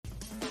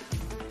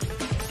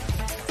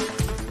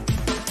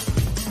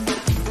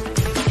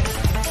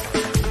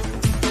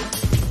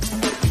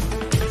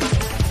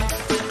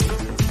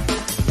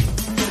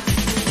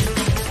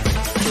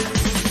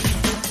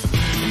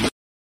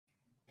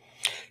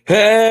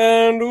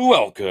And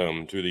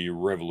welcome to the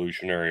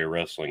Revolutionary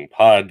Wrestling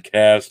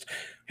Podcast.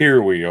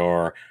 Here we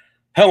are,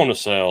 Hell in a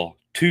Cell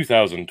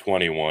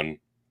 2021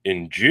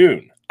 in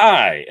June.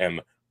 I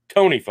am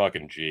Tony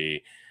fucking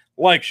G.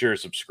 Like, share,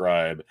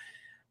 subscribe.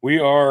 We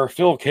are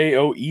Phil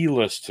KOE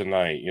list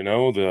tonight. You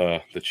know,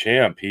 the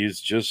champ. He's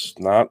just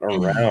not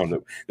around.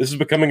 This is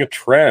becoming a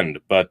trend,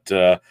 but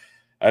I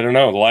don't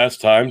know. The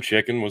last time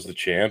Chicken was the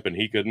champ and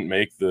he couldn't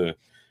make the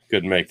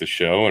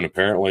show, and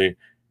apparently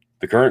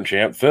the current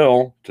champ,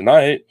 Phil,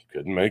 tonight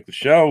couldn't make the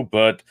show,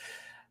 but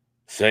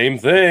same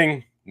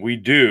thing. We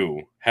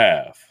do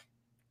have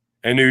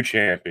a new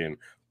champion.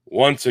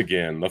 Once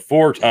again, the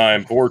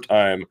four-time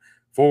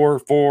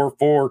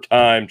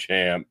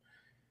champ,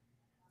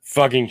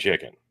 fucking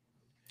Chicken.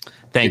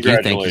 Thank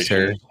you,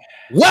 sir.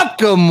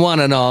 Welcome,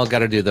 one and all. Got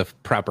to do the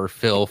proper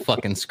Phil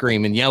fucking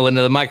scream and yell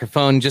into the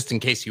microphone just in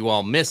case you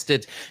all missed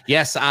it.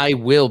 Yes, I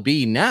will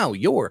be now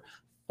your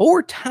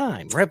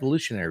four-time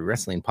Revolutionary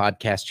Wrestling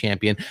Podcast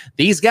champion.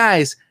 These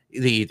guys,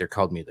 they either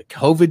called me the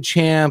COVID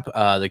champ,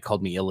 they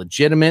called me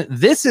illegitimate.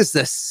 This is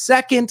the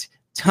second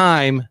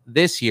time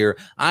this year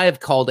I have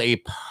called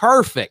a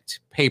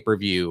perfect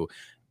pay-per-view.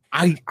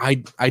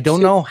 I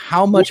don't know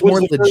how much more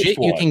legit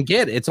you can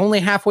get. It's only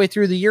halfway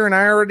through the year, and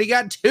I already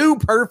got two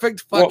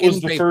perfect fucking What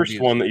was the first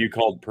one that you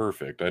called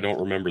perfect? I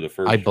don't remember the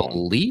first one. I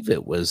believe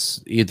it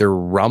was either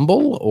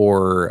Rumble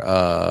or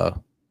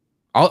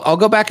I'll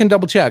go back and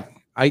double check.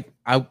 I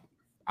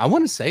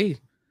want to say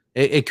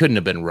it couldn't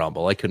have been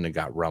Rumble. I couldn't have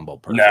got Rumble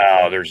perfect.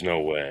 No, there's no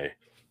way.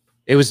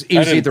 It was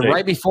either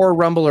right before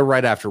Rumble or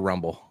right after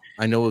Rumble.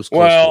 I know it was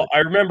close. Well, I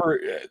remember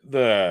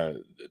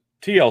the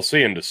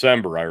TLC in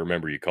December. I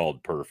remember you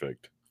called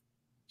perfect.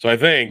 So I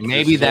think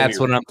maybe that's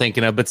what I'm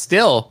thinking of, but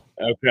still.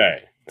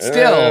 Okay.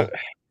 Still.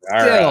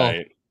 All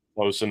right.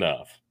 Close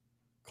enough.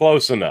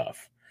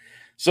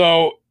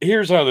 So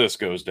here's how this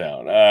goes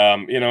down.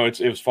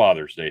 It was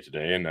Father's Day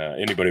today, and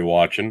anybody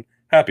watching,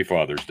 happy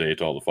Father's Day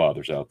to all the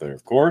fathers out there,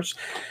 of course.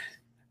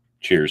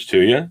 Cheers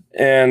to you.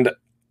 And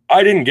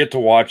I didn't get to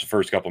watch the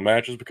first couple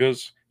matches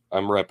because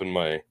I'm repping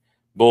my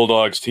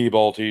Bulldogs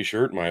T-ball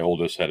t-shirt. My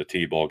oldest had a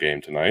T-ball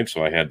game tonight,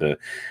 so I had to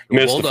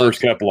miss the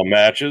first couple of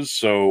matches.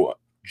 So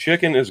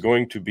Chicken is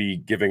going to be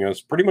giving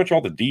us pretty much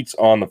all the deets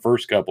on the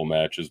first couple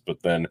matches,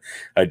 but then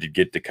I did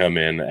get to come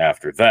in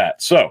after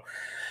that. So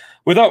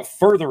without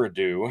further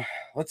ado,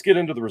 let's get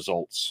into the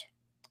results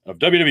of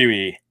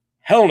WWE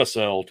Hell in a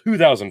Cell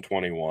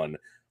 2021.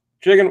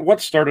 Chicken,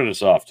 what started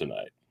us off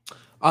tonight?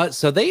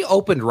 So they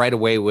opened right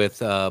away with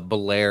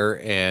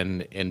Belair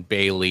and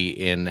Bayley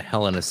in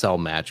Hell in a Cell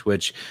match,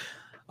 which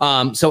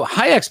so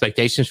high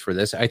expectations for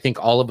this. I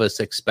think all of us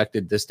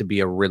expected this to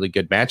be a really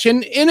good match,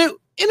 and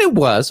it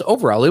was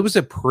overall. It was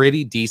a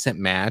pretty decent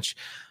match.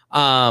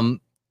 Of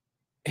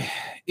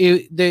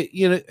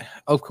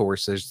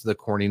course, there's the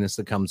corniness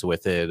that comes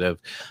with it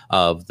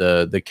of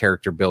the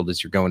character build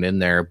as you're going in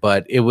there,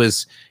 but it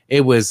was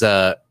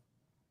a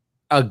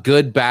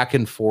good back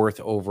and forth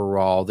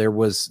overall. There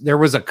was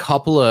a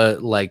couple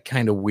of like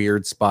kind of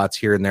weird spots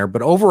here and there,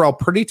 but overall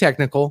pretty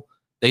technical.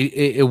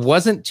 It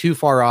wasn't too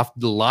far off.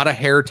 A lot of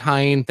hair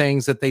tying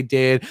things that they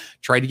did,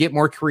 tried to get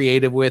more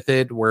creative with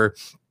it, where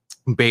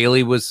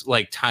Bayley was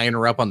like tying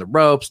her up on the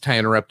ropes,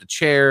 tying her up to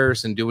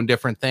chairs and doing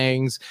different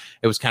things.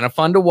 It was kind of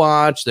fun to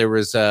watch. There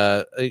was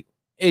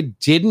it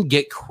didn't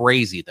get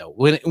crazy though.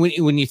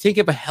 When you think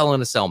of a Hell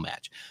in a Cell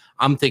match,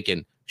 I'm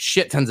thinking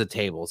shit tons of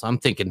tables. I'm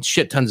thinking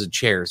shit tons of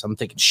chairs. I'm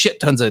thinking shit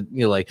tons of,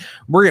 like,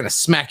 we're going to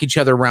smack each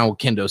other around with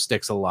kendo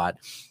sticks a lot.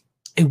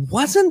 It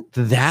wasn't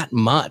that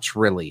much,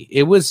 really.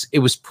 It was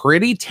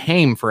pretty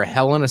tame for a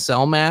Hell in a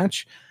Cell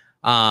match.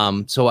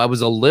 So I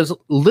was a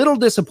little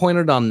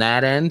disappointed on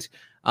that end.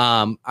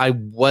 I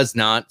was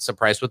not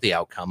surprised with the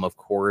outcome. Of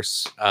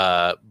course,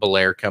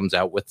 Belair comes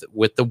out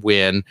with the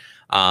win.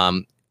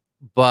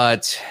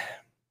 But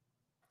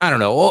I don't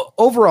know.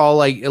 Overall,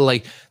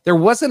 like there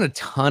wasn't a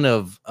ton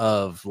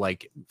of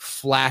like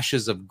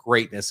flashes of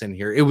greatness in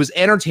here. It was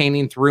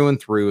entertaining through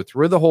and through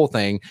the whole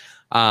thing.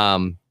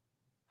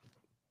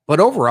 But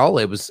overall,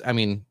 it was. I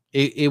mean,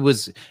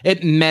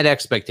 it met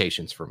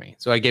expectations for me.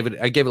 So I gave it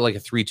like a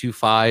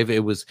 3.25.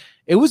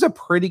 It was a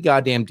pretty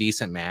goddamn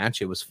decent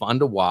match. It was fun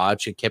to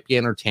watch. It kept you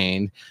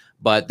entertained,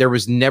 but there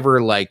was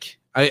never like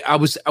I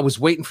was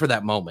waiting for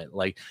that moment.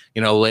 Like,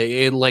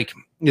 like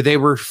they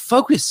were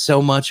focused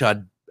so much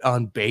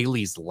on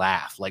Bayley's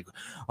laugh. Like,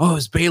 oh,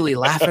 is Bayley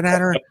laughing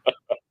at her?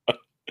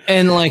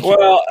 And like,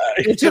 well,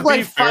 it took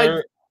like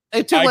five.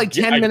 It took like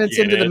 10 minutes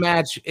into the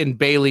match, and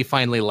Bayley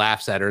finally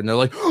laughs at her, and they're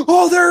like,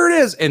 "Oh, there it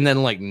is!" And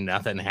then like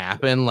nothing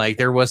happened. Like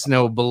there was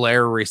no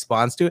Belair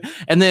response to it.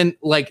 And then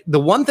like the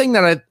one thing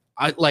that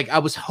I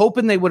was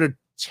hoping they would have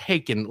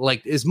taken,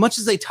 like, as much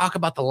as they talk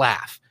about the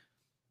laugh,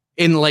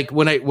 and like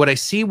what I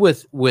see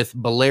with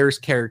Belair's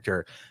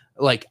character,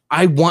 like,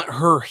 I want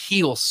her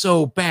heel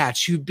so bad.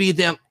 She would be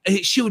an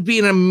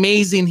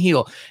amazing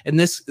heel. And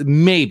this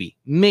maybe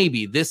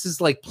this is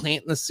like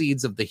planting the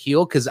seeds of the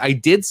heel, because I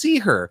did see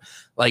her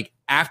like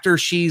after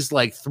she's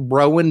like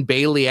throwing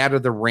Bayley out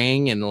of the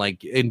ring and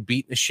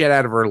beating the shit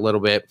out of her a little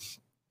bit.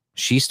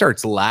 she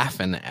starts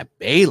laughing at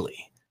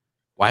Bailey.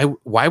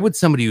 Why would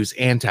somebody who's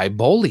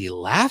anti-bully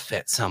laugh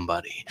at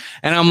somebody?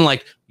 And I'm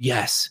like,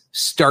 yes,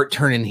 start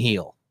turning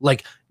heel.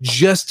 Like,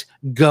 just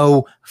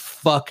go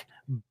fuck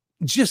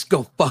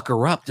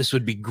her up. This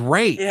would be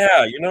great.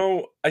 Yeah,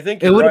 I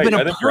think it would have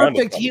been a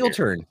perfect heel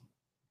turn.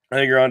 I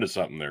think you're onto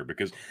something there,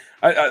 because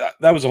I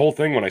that was the whole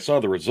thing when I saw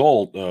the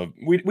result.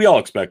 We all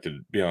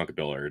expected Bianca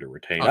Belair to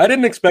retain. I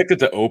didn't expect it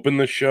to open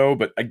the show,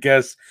 but I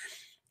guess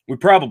we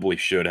probably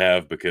should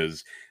have,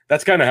 because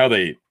that's kind of how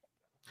they.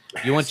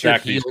 You want your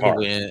heel to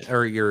win,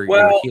 or your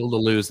heel to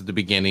lose at the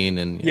beginning,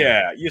 and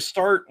yeah, you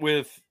start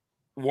with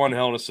one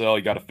Hell in a Cell,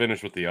 you got to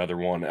finish with the other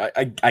one.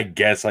 I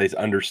guess I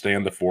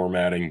understand the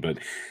formatting, but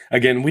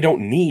again, we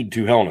don't need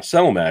 2 Hell in a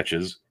Cell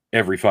matches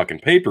every fucking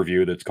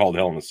pay-per-view that's called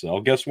Hell in a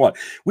Cell. Guess what?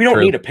 We don't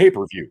need a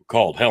pay-per-view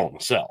called Hell in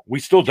a Cell. We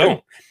still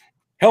don't.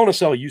 Hell in a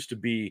Cell used to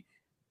be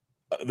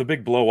the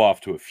big blow-off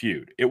to a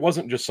feud. It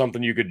wasn't just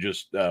something you could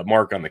just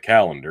mark on the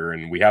calendar,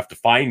 and we have to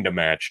find a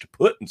match to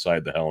put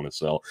inside the Hell in a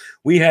Cell.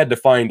 We had to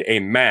find a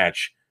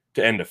match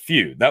to end a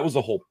feud. That was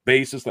the whole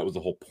basis, that was the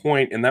whole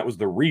point, and that was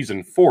the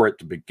reason for it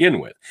to begin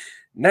with.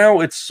 Now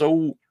it's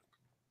so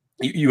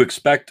you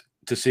expect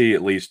to see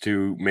at least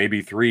 2,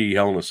 maybe 3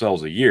 Hell in a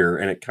Cells a year,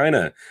 and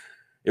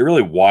it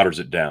really waters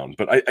it down.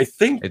 But I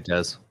think it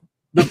does.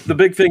 The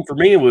big thing for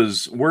me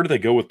was, where do they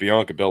go with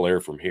Bianca Belair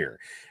from here?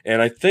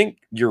 And I think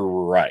you're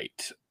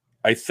right.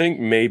 I think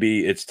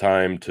maybe it's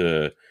time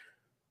to.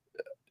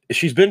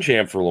 She's been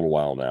champ for a little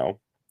while now.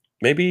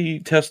 Maybe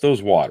test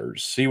those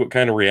waters, see what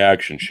kind of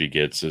reaction she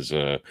gets as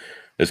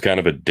kind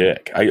of a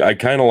dick. I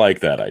kind of like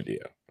that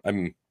idea.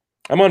 I'm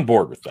on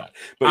board with that.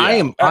 But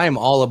yeah, I am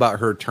all about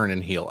her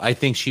turning heel. I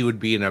think she would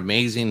be an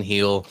amazing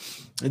heel.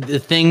 The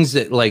things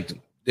that, like,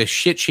 the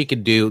shit she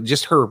could do,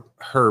 just her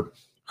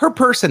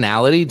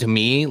personality, to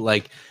me,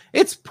 like,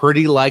 it's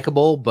pretty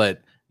likable,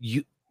 but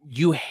you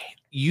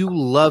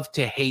love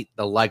to hate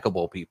the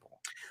likable people.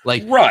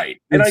 Like, right.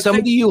 And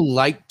somebody you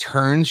like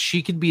turns,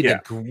 she could be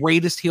the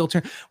greatest heel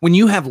turn. When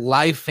you have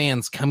live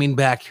fans coming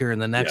back here in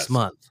the next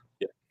month,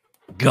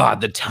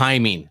 God, the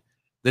timing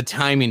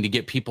to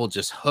get people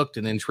just hooked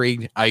and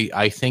intrigued.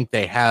 I think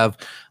they have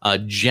a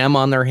gem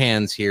on their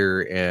hands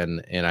here,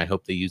 and I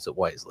hope they use it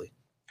wisely.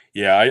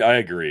 Yeah, I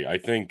agree. I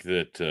think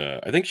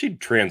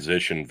she'd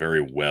transition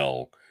very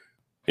well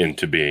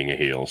into being a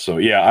heel. So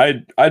yeah,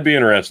 I'd be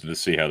interested to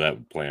see how that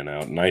would plan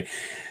out. And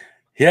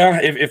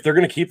if they're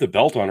going to keep the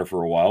belt on her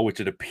for a while, which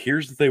it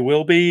appears that they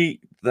will be,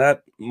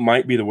 that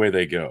might be the way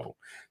they go.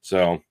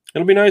 So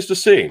it'll be nice to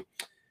see.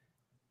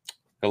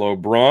 Hello,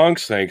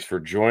 Bronx. Thanks for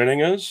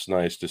joining us.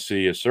 Nice to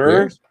see you,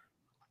 sir. Yes.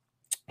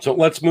 So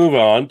let's move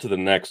on to the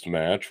next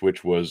match,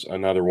 which was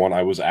another one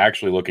I was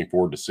actually looking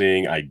forward to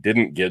seeing. I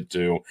didn't get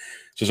to.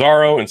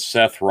 Cesaro and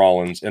Seth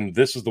Rollins, and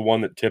this is the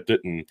one that tipped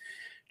it in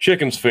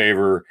Chicken's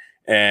favor.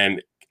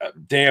 And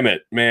damn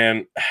it,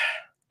 man,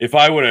 if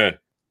I wouldn't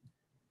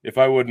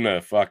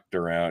have fucked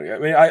around, I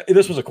mean,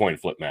 this was a coin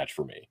flip match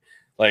for me.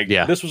 Like,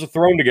 this was a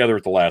thrown together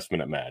at the last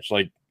minute match.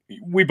 Like,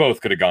 we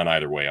both could have gone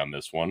either way on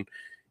this one.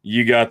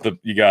 You got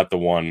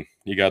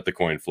the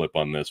coin flip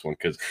on this one,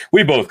 because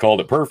we both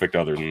called it perfect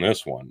other than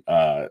this one.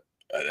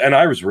 And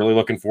I was really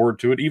looking forward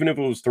to it, even if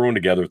it was thrown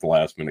together at the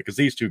last minute, because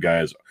these two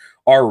guys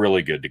are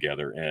really good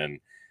together. And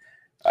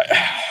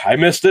I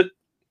missed it.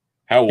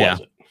 How was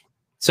it?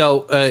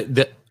 So,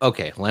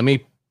 okay, let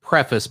me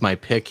preface my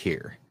pick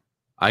here.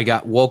 I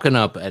got woken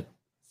up at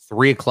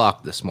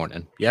 3:00 this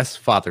morning. Yes,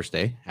 Father's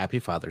Day. Happy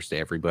Father's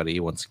Day, everybody,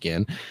 once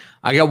again.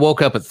 I got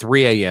woke up at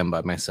 3 a.m.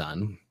 by my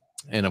son.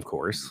 And of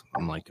course,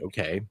 I'm like,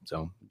 okay,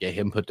 so get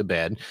him put to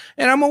bed.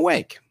 And I'm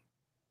awake.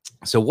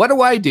 So what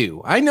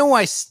do? I know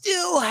I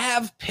still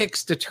have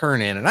picks to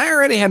turn in. And I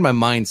already had my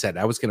mindset.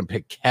 I was going to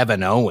pick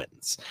Kevin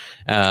Owens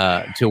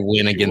to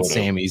win against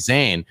Sami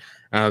Zayn.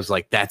 And I was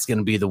like, that's going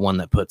to be the one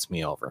that puts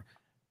me over.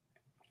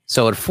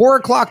 So at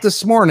 4:00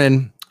 this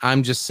morning,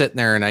 I'm just sitting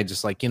there and I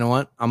just like, you know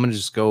what? I'm going to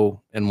just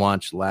go and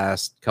watch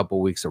last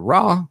couple weeks of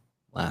Raw,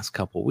 last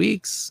couple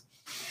weeks.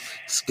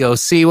 Let's go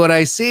see what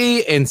I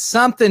see. And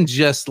something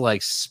just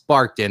like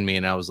sparked in me.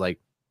 And I was like,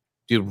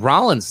 dude,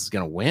 Rollins is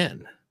going to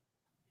win.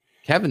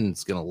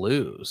 Kevin's going to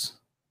lose.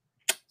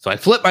 So I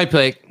flipped my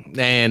pick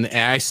and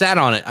I sat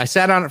on it. I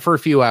sat on it for a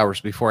few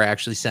hours before I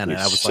actually sent it.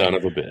 I was son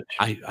of a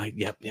bitch.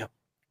 Yep.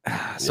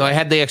 So I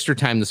had the extra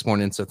time this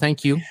morning. So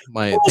thank you.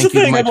 Thank you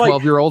to my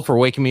 12-year-old for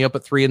waking me up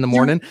at 3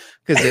 a.m.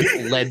 because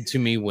it led to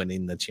me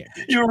winning the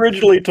championship. You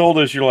originally told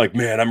us, you're like,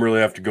 man, I'm really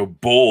have to go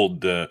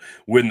bold to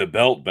win the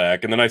belt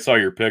back. And then I saw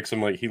your picks.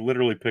 I'm like, he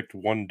literally picked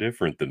one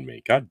different than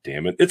me. God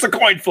damn it. It's a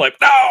coin flip.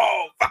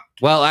 No. Fuck.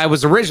 Well, I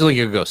was originally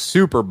going to go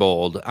super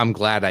bold. I'm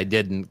glad I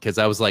didn't, because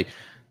I was like,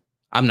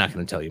 I'm not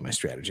going to tell you my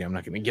strategy. I'm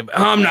not going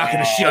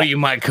to show you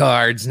my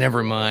cards.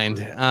 Never mind.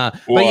 But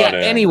yeah,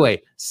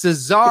 anyway,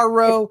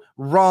 Cesaro,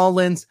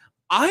 Rollins.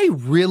 I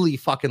really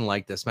fucking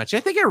like this match. I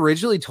think I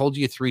originally told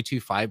you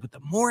 3-2-5, but the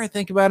more I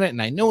think about it, and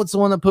I know it's the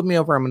one that put me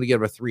over, I'm going to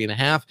give it a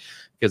 3.5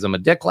 because I'm a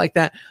dick like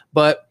that.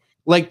 But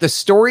like the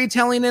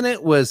storytelling in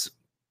it was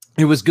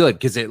good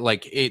because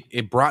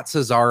it brought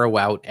Cesaro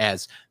out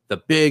as the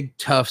big,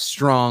 tough,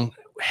 strong,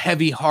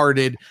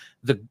 heavy-hearted.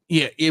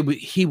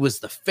 He was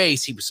the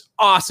face. He was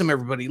awesome.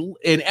 Everybody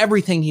and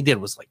everything he did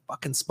was like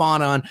fucking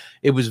spot on.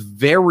 It was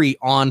very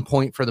on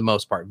point for the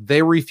most part.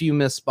 Very few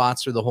missed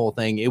spots through the whole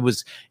thing. It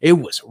was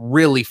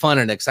really fun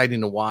and exciting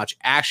to watch.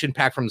 Action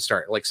packed from the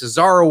start. Like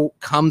Cesaro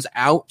comes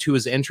out to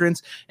his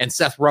entrance and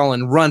Seth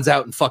Rollins runs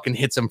out and fucking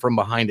hits him from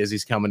behind as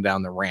he's coming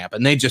down the ramp,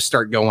 and they just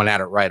start going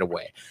at it right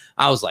away.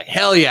 I was like,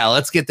 hell yeah,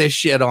 let's get this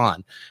shit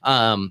on.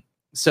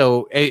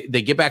 So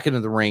they get back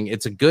into the ring.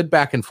 It's a good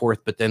back and forth,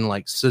 but then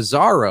like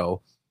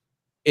Cesaro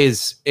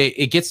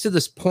it gets to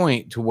this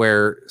point to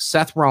where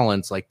Seth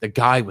Rollins, like the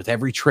guy with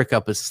every trick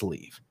up his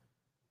sleeve,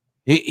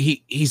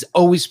 he's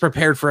always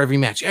prepared for every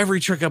match,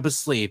 every trick up his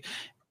sleeve,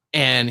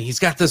 and he's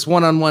got this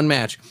one-on-one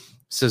match.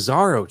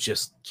 Cesaro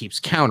just keeps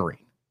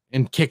countering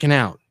and kicking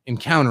out and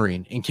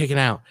countering and kicking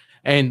out,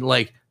 and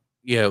like,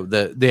 you know,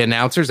 the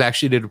announcers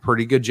actually did a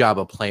pretty good job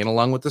of playing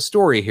along with the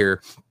story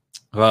here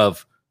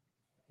of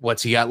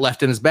what's he got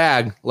left in his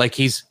bag. Like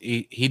he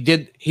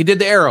did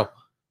the arrow.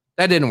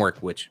 That didn't work,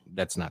 which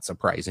that's not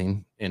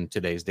surprising in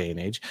today's day and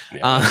age.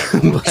 Yeah,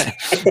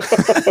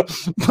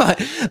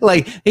 but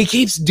like he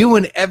keeps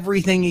doing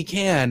everything he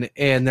can,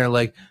 and they're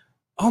like,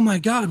 oh my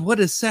God, what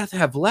does Seth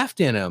have left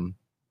in him?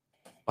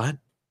 But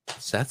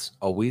Seth's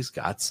always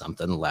got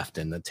something left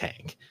in the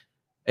tank.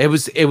 It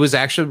was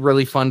actually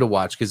really fun to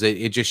watch because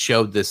it just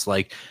showed this,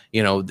 like,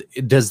 you know,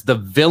 does the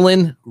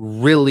villain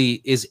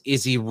really, is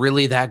he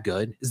really that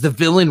good? Is the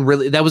villain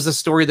really, that was the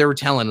story they were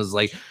telling, is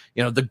like,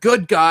 you know, the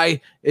good guy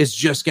is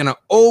just going to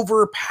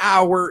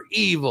overpower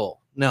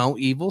evil. No,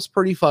 evil's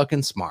pretty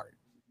fucking smart.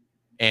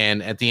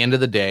 And at the end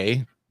of the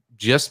day,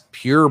 just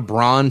pure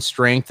brawn,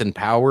 strength, and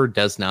power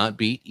does not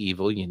beat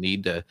evil. You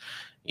need to,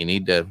 you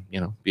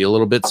know, be a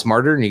little bit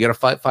smarter, and you got to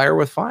fight fire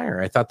with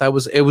fire. I thought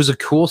it was a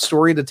cool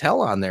story to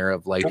tell on there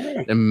of like,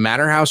 no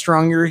matter how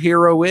strong your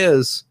hero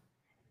is,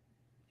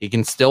 he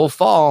can still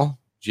fall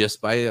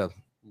just by a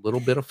little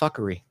bit of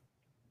fucky.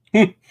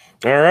 All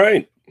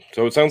right.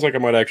 So it sounds like I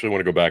might actually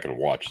want to go back and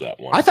watch that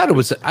one. I thought it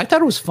was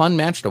a fun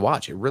match to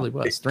watch. It really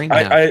was.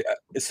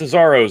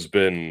 Cesaro's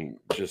been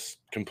just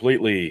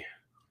completely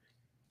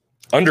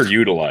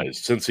underutilized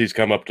since he's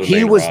come up to the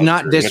He was roster,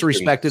 not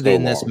disrespected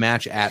in this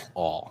match at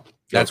all.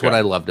 That's what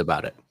I loved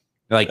about it.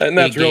 Like, and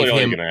that's really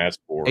all you can ask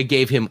for. It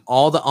gave him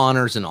all the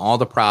honors and all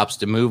the props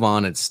to move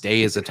on and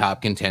stay as a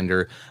top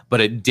contender,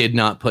 but it did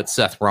not put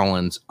Seth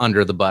Rollins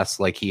under the bus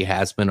like he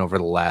has been over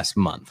the last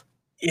month.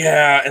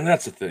 Yeah, and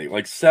that's the thing.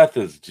 Like, Seth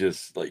is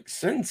just like,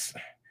 since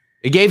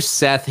it gave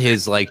Seth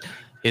his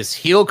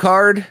heel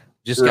card,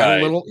 just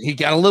got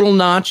a little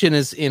notch in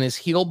his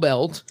heel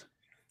belt.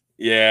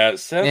 Yeah,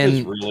 Seth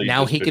is really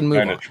now he can move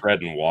kind of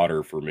treading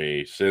water for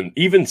me. Since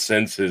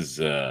his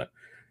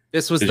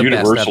this was his the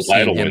Universal best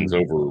title wins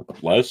over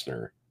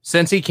Lesnar.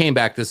 Since he came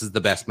back, this is the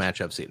best match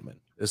I've seen him in.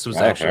 This was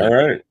actually all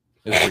right.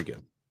 It was pretty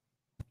good.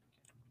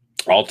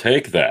 I'll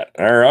take that.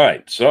 All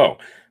right. So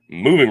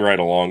moving right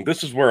along,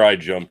 this is where I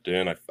jumped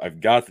in.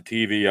 I've got the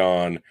TV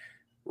on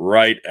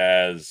right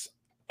as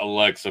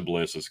Alexa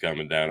Bliss is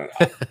coming down.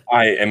 And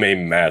I am a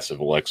massive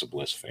Alexa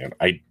Bliss fan.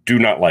 I do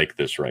not like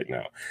this right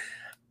now.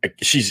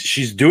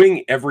 She's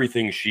doing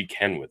everything she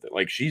can with it.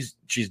 Like she's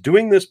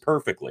doing this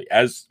perfectly,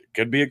 as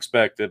could be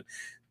expected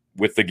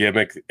with the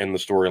gimmick and the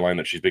storyline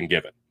that she's been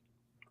given.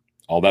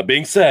 All that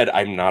being said,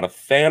 I'm not a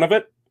fan of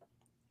it,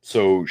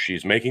 so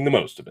she's making the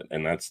most of it,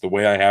 and that's the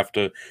way I have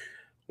to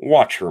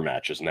watch her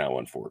matches now,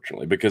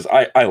 unfortunately, because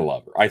I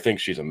love her. I think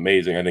she's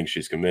amazing. I think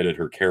she's committed.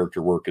 Her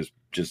character work is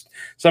just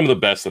some of the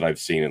best that I've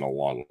seen in a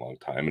long, long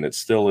time, and it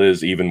still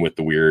is, even with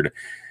the weird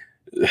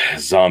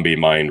zombie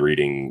mind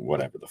reading,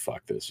 whatever the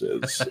fuck this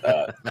is.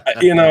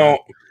 You know,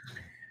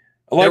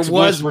 Alexa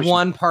there was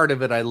one part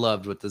of it I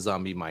loved with the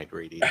zombie mind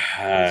reading.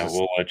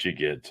 We'll let you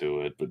get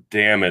to it, but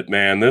damn it,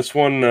 man, this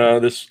one,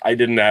 I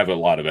didn't have a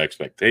lot of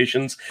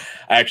expectations.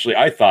 Actually,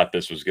 I thought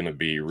this was going to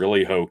be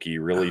really hokey,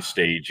 really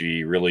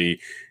stagey, really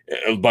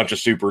a bunch of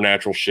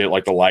supernatural shit,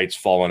 like the lights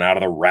falling out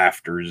of the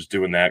rafters,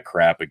 doing that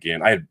crap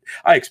again.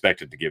 I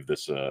expected to give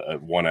this a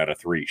 1 out of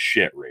 3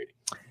 shit rating.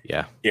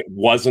 Yeah, it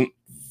wasn't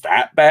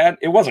that bad.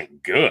 It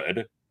wasn't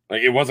good.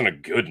 Like, it wasn't a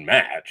good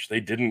match. They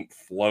didn't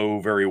flow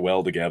very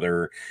well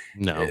together.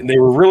 No, they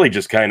were really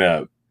just kind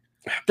of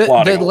the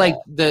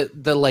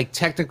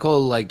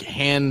technical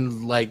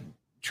hand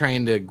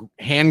trying to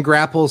hand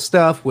grapple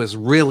stuff was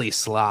really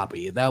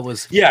sloppy. That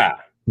was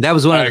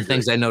one of the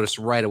things I noticed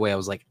right away. I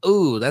was like,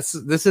 "Ooh, this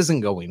isn't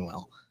going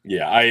well."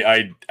 Yeah,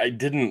 I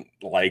didn't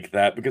like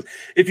that, because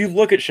if you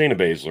look at Shayna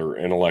Baszler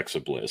and Alexa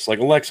Bliss, like,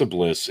 Alexa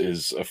Bliss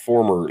is a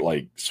former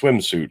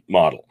swimsuit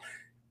model.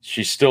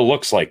 She still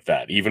looks like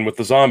that, even with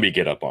the zombie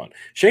get up on.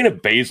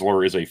 Shayna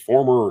Baszler is a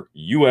former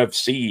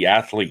UFC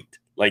athlete.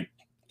 Like,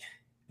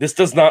 this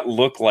does not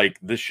look like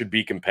this should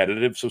be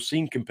competitive. So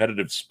seeing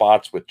competitive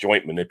spots with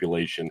joint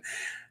manipulation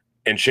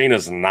and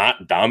Shayna's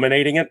not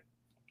dominating it,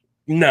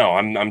 no,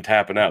 I'm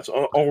tapping out.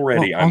 So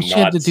already I'm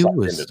not sucked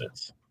into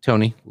this.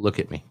 Tony, look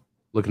at me.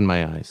 Look in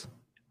my eyes.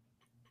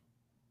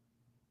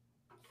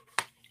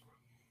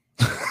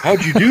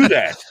 How'd you do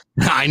that?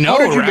 I know,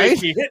 How did you right?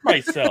 make me hit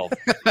myself?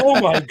 Oh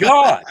my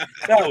god,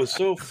 that was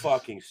so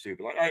fucking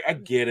stupid. Like, I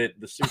get it.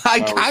 The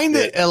I superpowers kind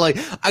fit. of like.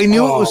 I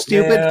knew it was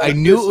stupid. Man, I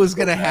knew this it was is so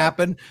gonna bad.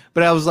 happen,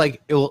 but I was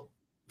like, it will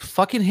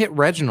fucking hit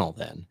Reginald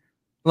then.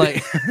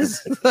 Like,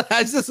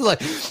 I was just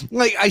like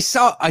I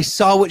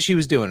saw what she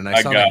was doing, and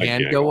I saw the gotta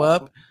hand giggle. go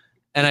up,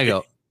 and I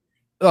go,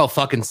 oh,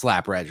 fucking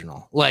slap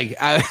Reginald. Like,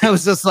 I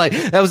was just like,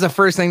 that was the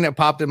first thing that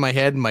popped in my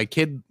head. And my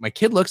kid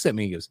looks at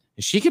me and goes,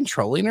 is she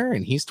controlling her?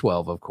 And he's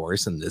 12, of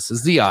course, and this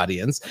is the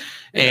audience.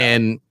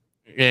 Yeah.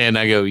 And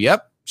I go,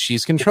 yep,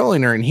 she's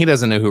controlling her. And he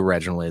doesn't know who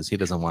Reginald is. He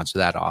doesn't watch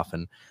that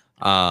often.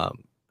 And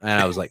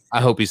I was like, I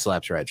hope he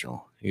slaps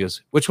Reginald. He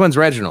goes, which one's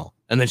Reginald?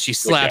 And then she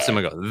slaps him.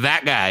 I go,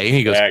 that guy. And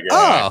he goes,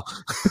 oh.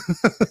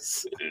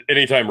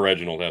 Anytime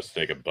Reginald has to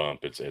take a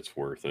bump, it's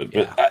worth it.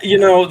 But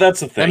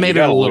that's the thing. That made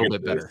it a little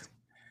bit better.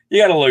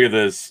 You got to look at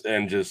this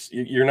and just,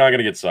 you're not going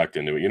to get sucked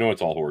into it.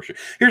 It's all horseshit.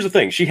 Here's the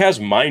thing. She has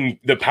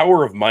the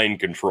power of mind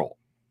control.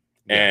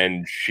 Yeah.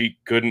 And she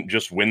couldn't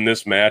just win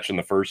this match in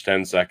the first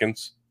 10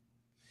 seconds.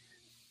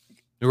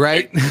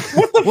 Right?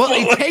 Well,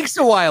 it takes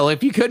a while.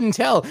 If you couldn't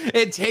tell,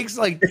 it takes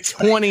like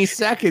 20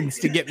 seconds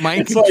to get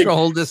mind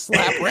control to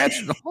slap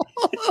Reginald.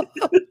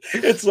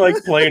 It's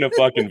like playing a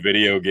fucking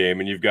video game,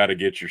 and you've got to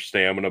get your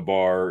stamina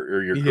bar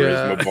or your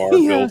charisma bar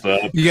built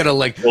up. You gotta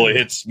like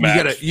it's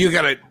you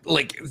gotta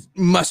like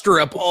muster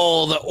up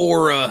all the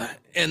aura,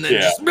 and then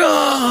it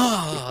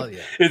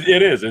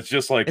is. It's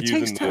just like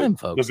using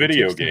the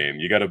video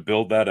game. You got to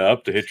build that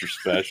up to hit your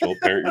special.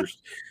 Your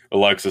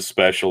Alexa's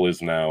special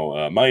is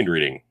now mind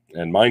reading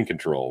and mind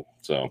control.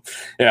 So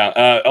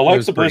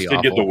Alexa Bliss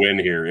did get the win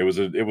here.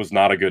 It was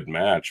not a good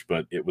match,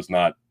 but it was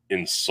not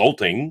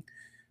insulting.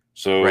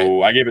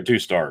 So I gave it 2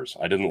 stars.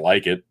 I didn't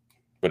like it,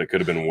 but it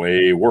could have been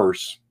way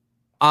worse.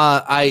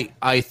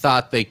 I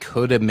thought they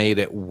could have made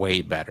it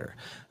way better.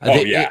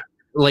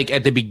 Like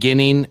at the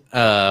beginning,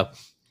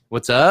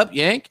 what's up,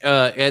 Yank?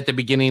 At the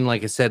beginning,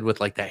 like I said, with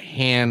like the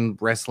hand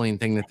wrestling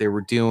thing that they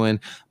were doing,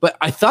 but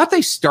I thought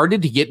they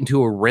started to get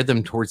into a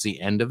rhythm towards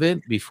the end of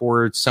it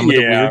before some of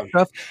the weird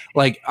stuff.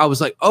 Like I was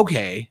like,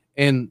 okay,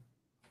 and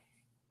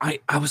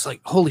I was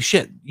like, holy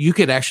shit, you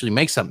could actually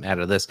make something out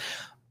of this.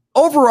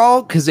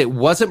 Overall, because it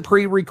wasn't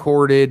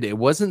pre-recorded, it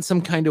wasn't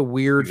some kind of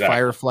weird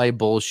Firefly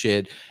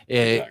bullshit.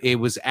 It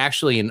was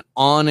actually an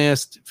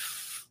honest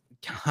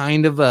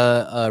kind of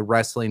a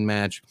wrestling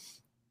match.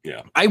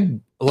 Yeah, I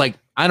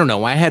don't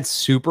know. I had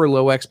super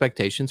low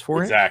expectations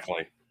for it.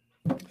 Exactly.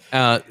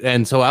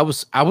 And so I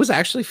was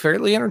actually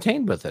fairly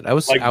entertained with it. I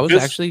was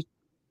actually.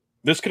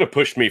 This could have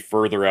pushed me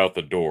further out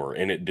the door,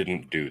 and it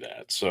didn't do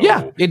that. So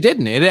yeah, it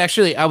didn't. It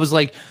actually. I was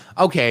like,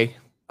 okay.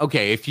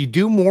 If you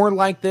do more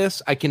like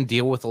this, I can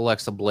deal with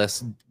Alexa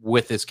Bliss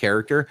with this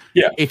character.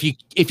 Yeah. If you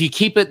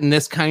keep it in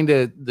this kind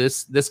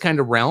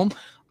of realm,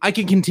 I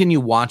can continue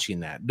watching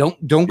that.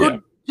 Don't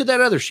go to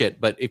that other shit.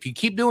 But if you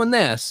keep doing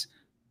this,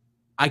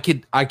 I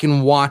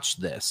can watch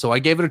this. So I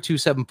gave it a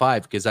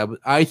 2.75 because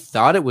I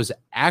thought it was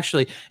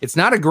actually, it's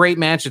not a great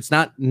match. It's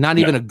not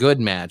even a good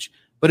match,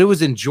 but it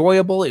was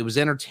enjoyable. It was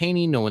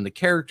entertaining knowing the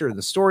character and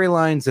the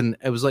storylines. And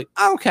it was like,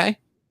 oh, okay,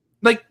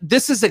 like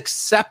this is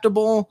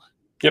acceptable.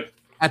 Yep.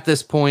 At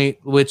this point,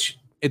 which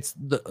it's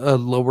a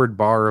lowered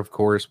bar, of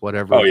course,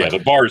 whatever. Oh yeah, the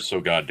bar is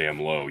so goddamn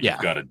low. You've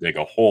got to dig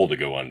a hole to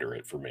go under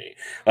it for me.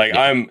 Like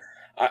I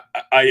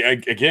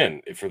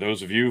again, for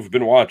those of you who've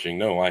been watching,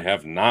 no, I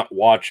have not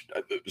watched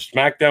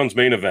SmackDown's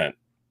main event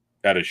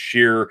out of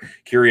sheer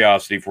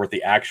curiosity for what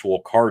the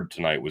actual card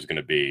tonight was going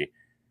to be.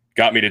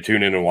 Got me to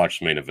tune in and watch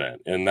the main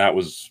event, and that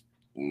was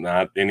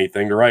not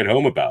anything to write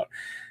home about.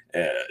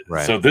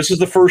 So this is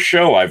the first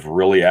show I've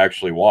really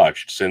actually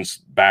watched since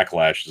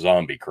Backlash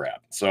zombie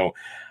crap. So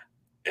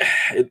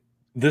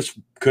this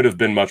could have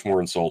been much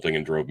more insulting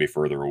and drove me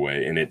further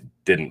away, and it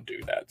didn't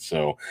do that.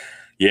 So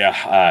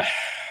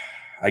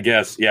I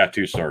guess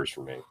 2 stars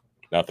for me.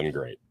 Nothing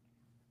great.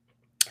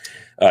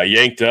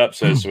 Yanked Up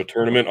says, so a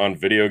tournament on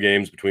video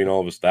games between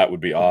all of us, that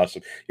would be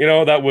awesome.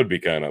 That would be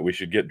kind of, we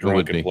should get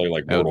drunk and play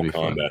like Mortal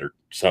Kombat or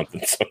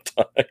something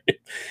sometime.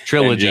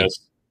 Trilogy.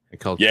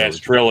 Yes,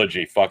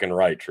 trilogy. Fucking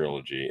right,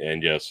 trilogy.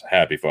 And yes,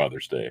 happy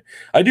Father's Day.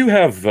 I do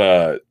have,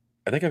 I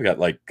think I've got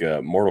like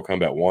Mortal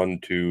Kombat 1,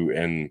 2,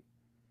 and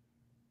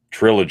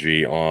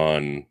trilogy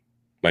on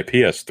my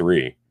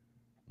PS3.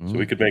 So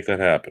we could make that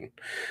happen.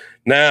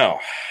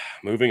 Now,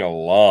 moving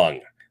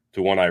along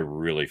to one I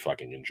really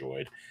fucking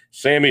enjoyed.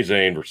 Sami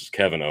Zayn versus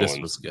Kevin Owens. This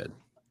was good.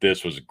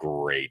 This was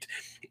great.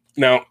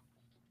 Now,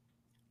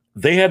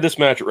 they had this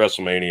match at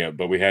WrestleMania,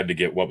 but we had to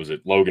get,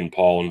 Logan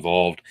Paul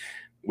involved,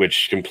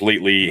 which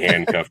completely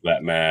handcuffed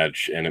that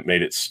match, and it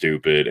made it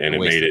stupid, and it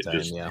made it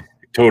just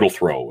total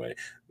throwaway.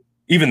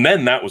 Even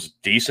then, that was a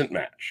decent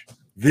match.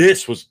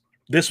 This was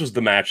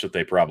the match that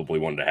they probably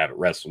wanted to have at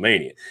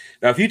WrestleMania.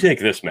 Now, if you take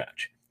this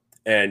match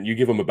and you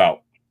give them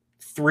about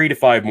 3 to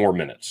 5 more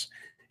minutes,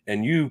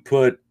 and you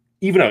put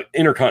even an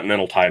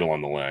Intercontinental title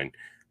on the line,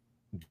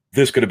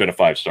 this could have been a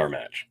 5-star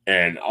match,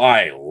 and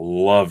I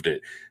loved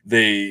it.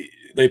 They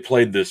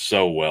played this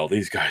so well.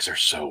 These guys are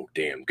so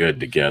damn good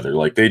together.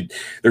 Like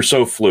they're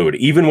so fluid.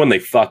 Even when they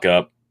fuck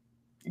up,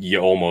 you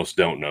almost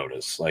don't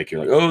notice. Like,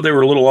 you're like, oh, they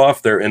were a little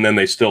off there, and then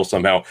they still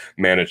somehow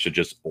manage to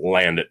just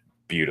land it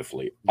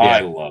beautifully. Yeah. I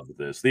love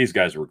this. These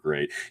guys were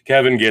great.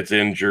 Kevin gets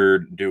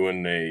injured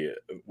doing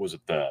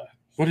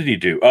what did he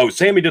do? Oh,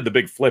 Sammy did the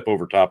big flip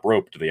over top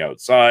rope to the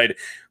outside,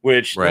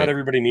 which not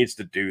everybody needs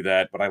to do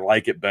that, but I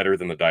like it better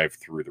than the dive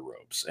through the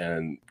ropes.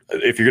 And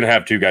if you're going to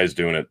have two guys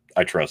doing it,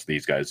 I trust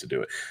these guys to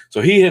do it. So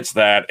he hits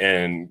that,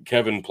 and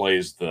Kevin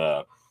plays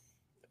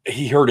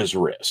he hurt his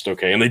wrist,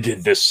 okay, and they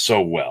did this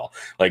so well.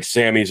 Like,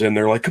 Sammy's in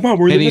there, like, come on,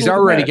 he's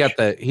already got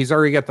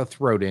the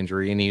throat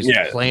injury, and he's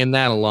playing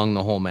that along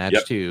the whole match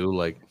too.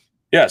 Like,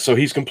 yeah, so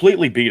he's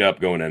completely beat up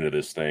going into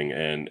this thing,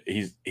 and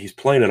he's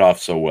playing it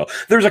off so well.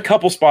 There's a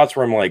couple spots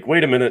where I'm like,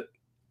 wait a minute,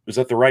 was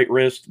that the right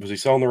wrist? Was he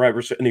selling the right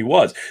wrist? And he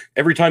was.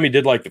 Every time he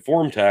did like the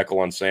form tackle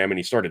on Sam and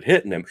he started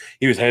hitting him,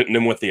 he was hitting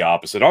him with the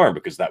opposite arm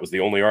because that was the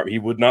only arm. He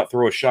would not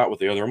throw a shot with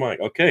the other arm. I'm like,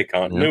 okay,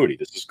 continuity.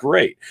 This is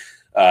great.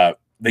 They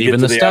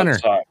even get to the stunner.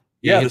 Outside.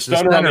 Yeah, the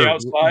stunner on the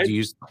outside.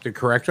 Use the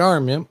correct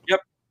arm. Yep.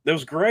 That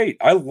was great.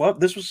 I love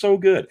this. Was so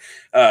good.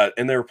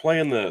 And they were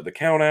playing the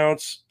count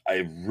outs.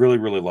 I really,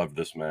 really loved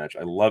this match.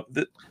 I loved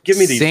it. Give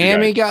me these.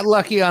 Sammy got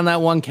lucky on that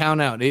one count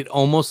out. It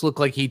almost looked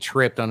like he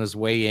tripped on his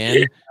way in.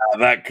 Yeah,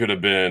 that could have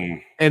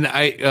been. And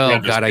I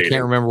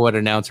can't remember what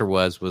announcer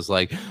was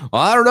like,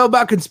 well, I don't know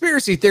about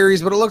conspiracy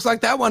theories, but it looks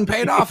like that one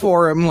paid off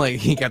for him. Like,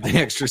 he got the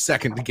extra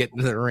second to get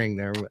into the ring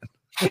there. But.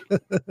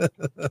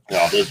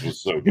 No, this was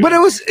so good. But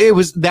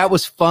that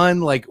was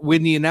fun. Like,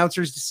 when the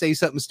announcers say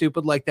something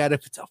stupid like that,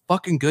 if it's a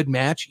fucking good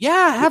match,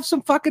 have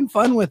some fucking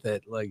fun with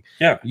it. Like,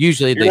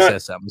 usually they say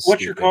something what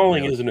stupid, you're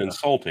calling isn't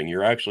insulting.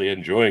 You're actually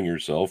enjoying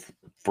yourself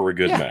for a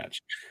good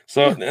match.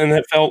 So and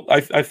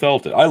I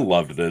felt it. I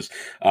loved this.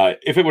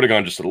 If it would have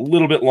gone just a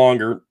little bit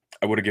longer,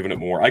 I would have given it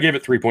more. I gave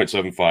it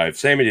 3.75.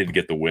 Sammy did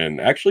get the win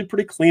actually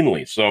pretty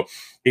cleanly. So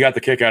he got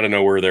the kick out of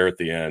nowhere there at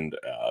the end.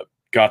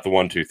 Got the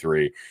 1, 2,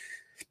 3.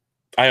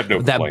 I have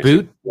no that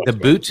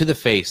boot to the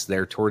face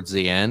there towards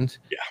the end,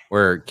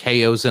 where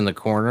KO's in the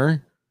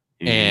corner,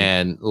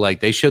 and like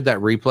they showed that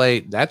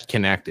replay that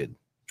connected.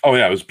 Oh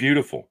yeah, it was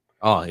beautiful.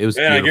 Oh, it was.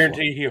 And beautiful. I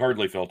guarantee he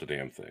hardly felt a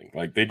damn thing.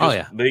 Like they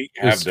just they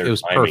have their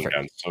timing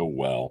down so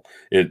well.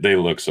 They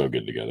look so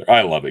good together.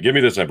 I love it. Give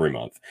me this every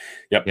month.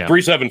 Yep,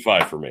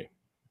 3.75 for me.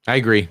 I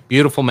agree.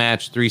 Beautiful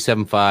match.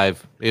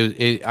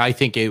 3.75. I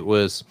think it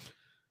was.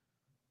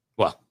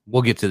 Well,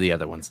 we'll get to the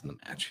other ones in the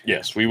match.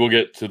 Yes, we will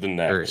get to the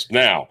next.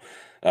 Now,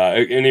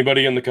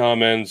 anybody in the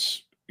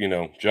comments,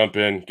 jump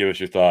in, give us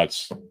your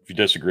thoughts. If you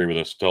disagree with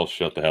us, tell us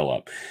shut the hell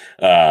up.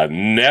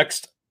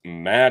 Next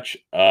match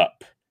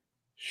up,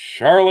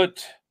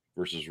 Charlotte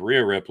versus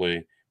Rhea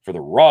Ripley for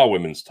the Raw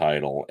Women's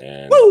title.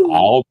 And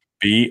I'll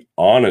be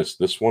honest,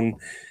 this one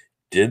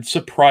did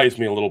surprise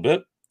me a little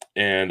bit.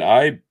 And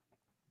I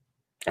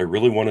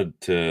really wanted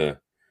to,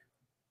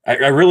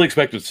 I really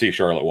expected to see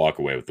Charlotte walk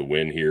away with the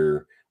win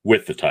here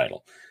with the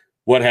title.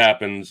 What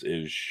happens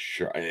is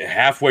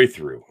halfway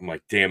through, I'm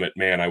like, damn it,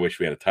 man, I wish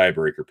we had a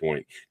tiebreaker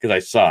point because I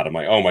saw it. I'm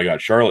like, oh my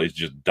God, Charlotte is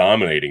just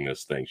dominating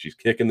this thing. She's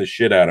kicking the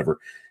shit out of her.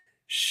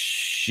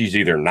 She's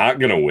either not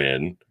going to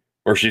win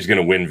or she's going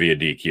to win via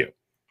DQ.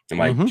 I'm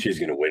like, she's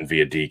going to win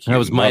via DQ. That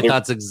was my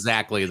thoughts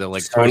exactly. The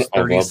first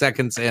 30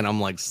 seconds in, I'm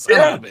like,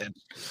 son of a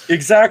bitch.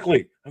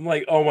 Exactly. I'm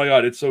like, oh my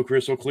God, it's so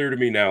crystal clear to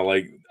me now.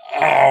 Like,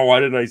 oh, why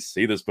didn't I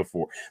see this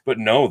before? But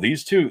no,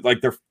 these two,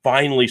 like, they're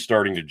finally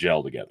starting to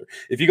gel together.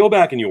 If you go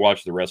back and you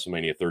watch the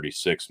WrestleMania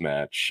 36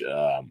 match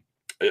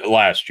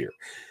last year,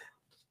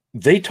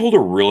 they told a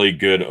really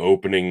good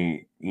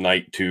opening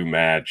night 2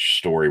 match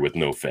story with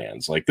no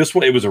fans. Like this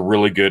one, it was a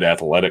really good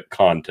athletic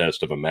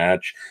contest of a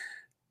match.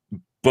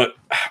 But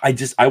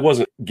I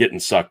wasn't getting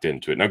sucked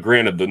into it. Now,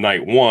 granted, the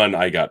night 1,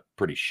 I got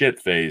pretty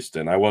shit-faced,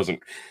 and I wasn't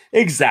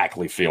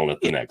exactly feeling it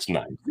the next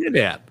night. It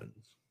happened.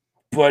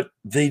 But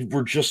they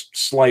were just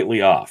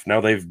slightly off.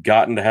 Now they've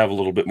gotten to have a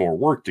little bit more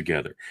work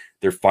together.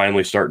 They're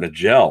finally starting to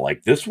gel.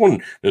 Like this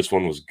one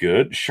was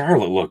good.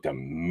 Charlotte looked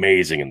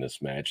amazing in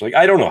this match. Like,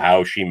 I don't know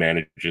how she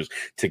manages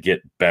to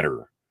get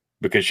better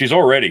because she's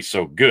already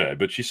so good,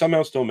 but she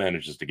somehow still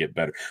manages to get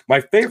better.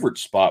 My favorite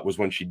spot was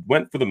when she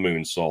went for the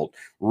moonsault.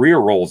 Rhea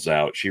rolls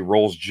out. She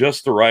rolls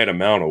just the right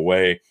amount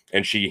away,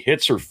 and she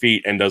hits her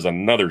feet and does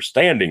another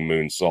standing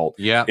moonsault.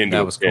 Yeah,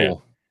 that was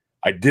cool.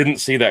 I didn't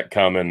see that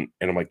coming,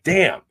 and I'm like,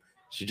 damn,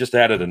 she just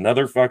added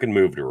another fucking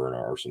move to her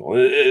arsenal.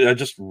 I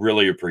just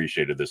really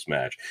appreciated this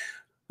match.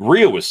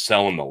 Rhea was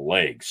selling the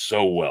leg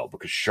so well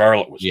because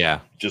Charlotte was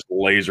just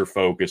laser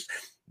focused.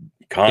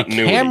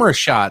 Continuity.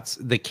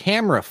 The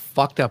camera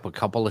fucked up a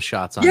couple of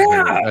shots on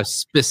her,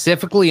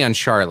 specifically on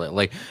Charlotte.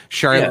 Like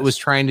Charlotte was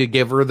trying to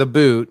give her the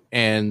boot,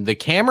 and the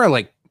camera,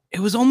 like,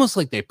 it was almost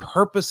like they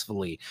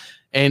purposefully,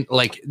 and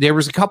like there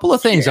was a couple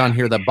of things on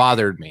here that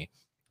bothered me.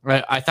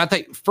 I thought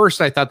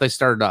they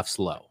started off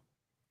slow,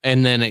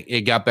 and then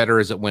it got better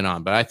as it went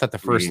on. But I thought the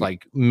first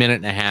like minute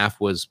and a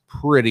half was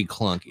pretty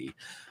clunky.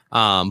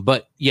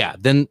 But yeah,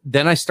 then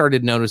I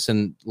started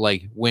noticing,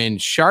 like, when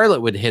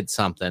Charlotte would hit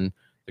something,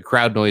 the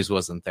crowd noise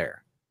wasn't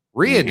there.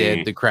 Rhea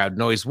did. The crowd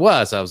noise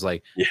was. I was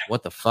like,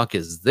 what the fuck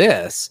is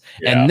this?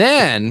 And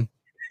then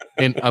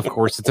And of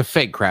course it's a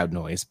fake crowd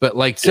noise, but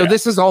like, so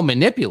this is all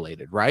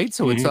manipulated, right?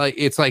 So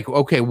it's like,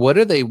 okay, what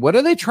are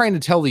they trying to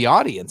tell the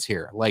audience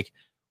here? Like,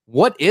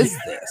 what is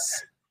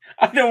this?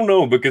 I don't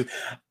know, because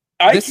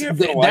I can't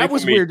for the life that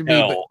was of me weird to me,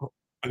 tell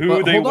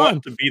who they hold on.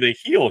 want to be the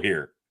heel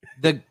here.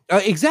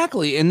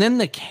 Exactly. And then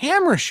the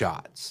camera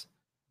shots,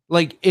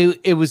 like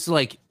it was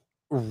like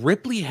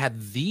Ripley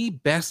had the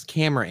best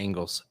camera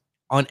angles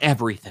on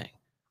everything.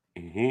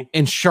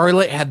 And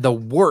Charlotte had the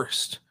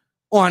worst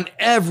on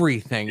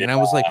everything. And I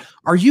was like,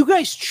 are you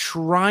guys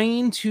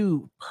trying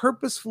to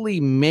purposefully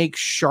make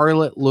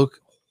Charlotte look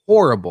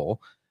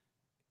horrible?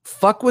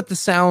 Fuck with the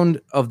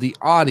sound of the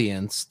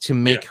audience to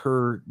make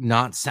her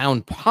not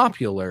sound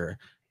popular,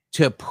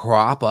 to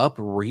prop up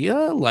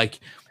Rhea? Like,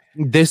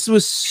 this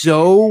was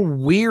so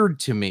weird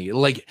to me.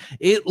 Like,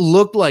 it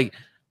looked like,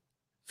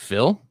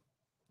 Phil,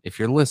 if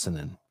you're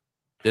listening,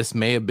 this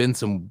may have been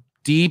some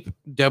deep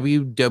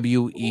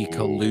WWE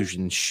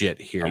collusion shit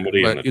here,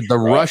 but the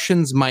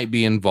Russians might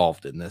be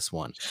involved in this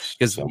one,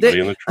 because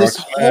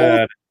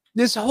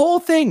this whole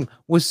thing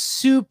was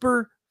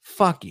super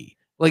fucky.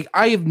 Like,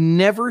 I have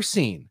never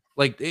seen,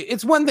 like,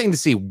 it's one thing to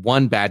see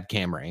one bad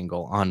camera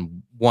angle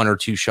on one or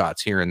two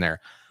shots here and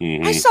there.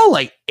 I saw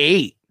like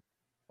 8.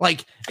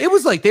 Like, it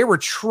was like they were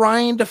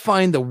trying to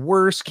find the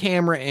worst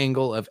camera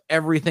angle of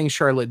everything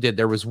Charlotte did.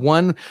 There was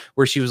one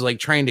where she was like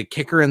trying to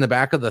kick her in the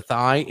back of the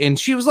thigh, and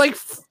she was like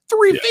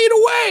 3 feet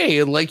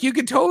away. Like, you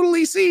could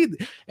totally see.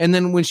 And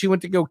then when she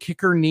went to go kick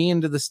her knee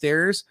into the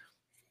stairs,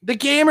 the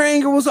camera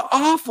angle was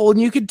awful,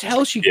 and you could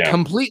tell she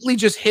completely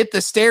just hit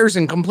the stairs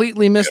and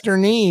completely missed her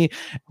knee.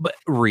 But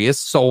Rhea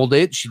sold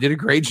it. She did a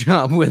great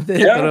job with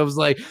it. But I was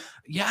like,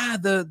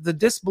 the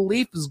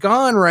disbelief is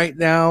gone right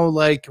now.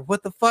 Like,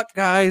 what the fuck,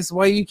 guys?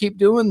 Why you keep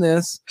doing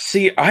this?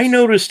 See, I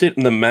noticed it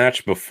in the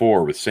match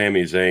before with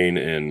Sami Zayn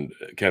and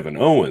Kevin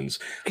Owens.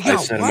 I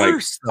said,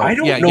 I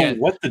don't know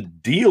what the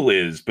deal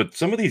is, but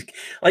some of these,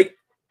 like,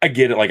 I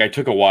get it. Like, I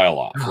took a while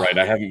off, right?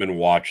 I haven't been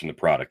watching the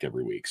product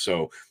every week,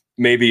 so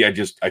maybe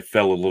I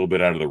fell a little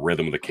bit out of the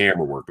rhythm of the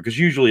camera work, because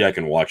usually I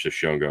can watch the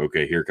show and go,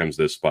 okay, here comes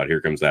this spot,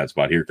 here comes that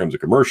spot, here comes a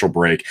commercial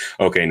break.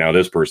 Okay, now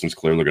this person's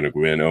clearly going to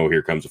win. Oh,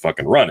 here comes a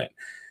fucking run-in.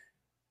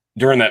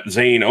 During that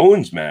Zayn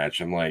Owens match,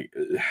 I'm like,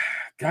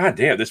 God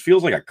damn, this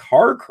feels like a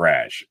car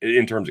crash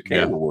in terms of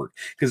camera work,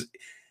 because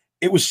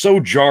it was so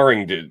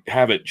jarring to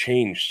have it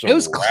change so. It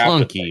was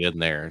rapidly. clunky in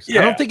there. I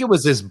don't think it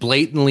was as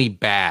blatantly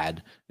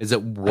bad as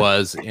it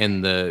was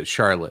in the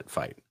Charlotte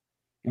fight.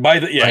 And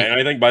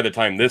I think by the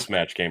time this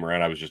match came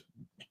around, I was just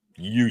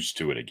used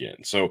to it again.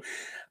 So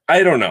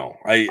I don't know.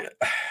 I'm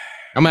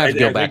gonna have to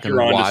go back and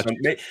watch.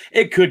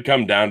 It could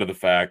come down to the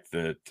fact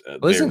that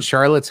isn't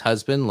Charlotte's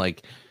husband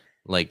like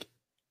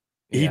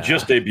he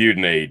just debuted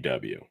in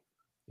AEW.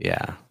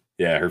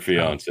 Yeah, her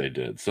fiance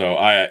did. So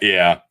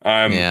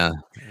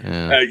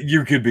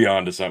you could be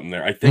onto something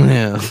there. I think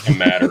it's a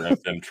matter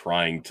of them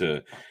trying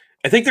to.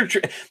 I think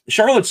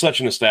Charlotte's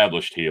such an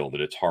established heel that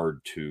it's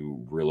hard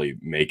to really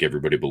make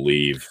everybody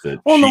believe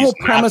that. Well, the whole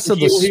premise of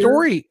the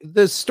story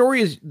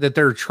is that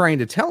they're trying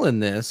to tell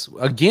in this.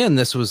 Again,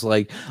 this was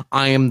like,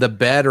 I am the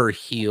better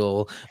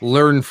heel.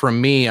 Learn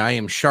from me. I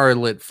am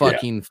Charlotte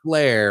fucking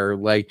Flair.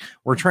 Like,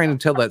 we're trying to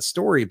tell that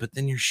story, but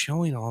then you're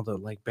showing all the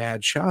like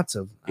bad shots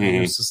of. I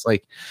was just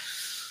like,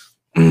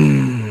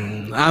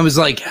 I was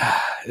like,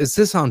 is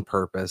this on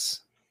purpose?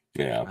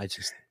 Yeah, I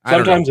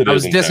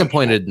was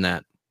disappointed in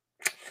that.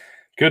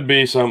 Could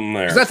be something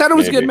there. I thought it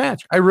was a good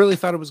match. I really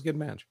thought it was a good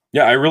match.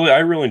 Yeah, I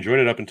really enjoyed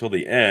it up until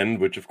the end,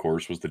 which of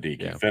course was the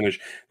DQ finish.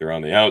 They're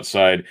on the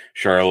outside.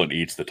 Charlotte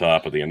eats the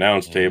top of the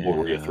announce table.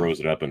 Rhea throws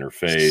it up in her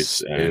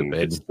face, and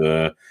it's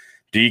the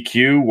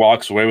DQ.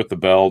 Walks away with the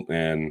belt,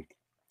 and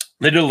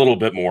they did a little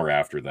bit more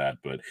after that,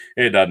 but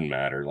it doesn't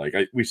matter. Like,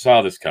 we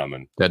saw this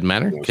coming. Doesn't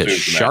matter because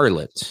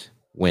Charlotte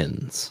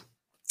wins.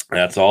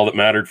 That's all that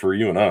mattered for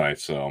you and I.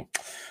 So.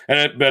 And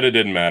I bet it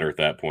didn't matter at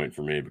that point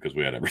for me, because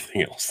we had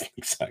everything else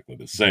exactly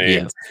the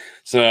same.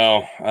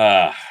 So,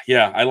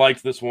 I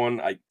liked this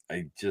one. I'll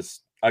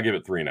give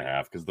it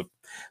 3.5, because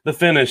the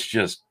finish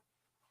just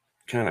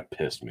kind of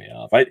pissed me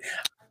off.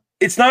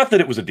 It's not that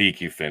it was a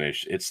DQ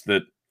finish. It's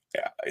that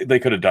they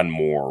could have done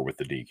more with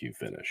the DQ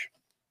finish.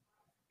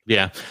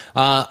 Yeah.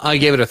 I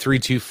gave it a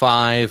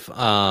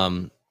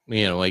 3.25.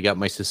 I got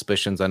my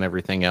suspicions on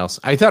everything else.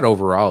 I thought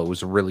overall it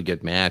was a really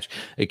good match.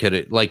 It could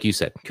have, like you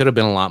said, could have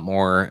been a lot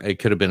more. It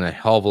could have been a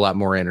hell of a lot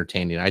more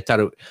entertaining. I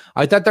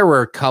thought there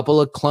were a couple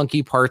of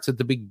clunky parts at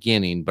the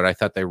beginning, but I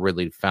thought they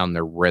really found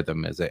their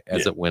rhythm as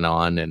it went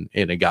on, and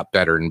it got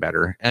better and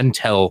better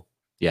until,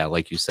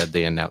 like you said,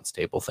 the announce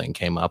table thing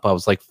came up. I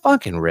was like,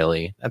 fucking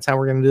really? That's how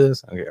we're gonna do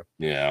this? Okay.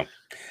 Yeah.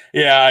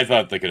 Yeah, I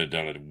thought they could have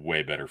done a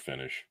way better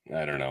finish.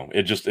 I don't know.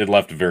 It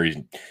left a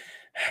very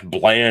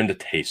bland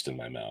taste in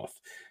my mouth.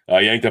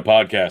 Yank the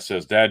Podcast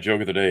says, Dad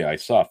joke of the day. I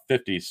saw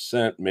 50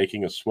 Cent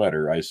making a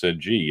sweater. I said,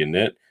 gee, you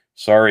knit?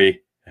 Sorry,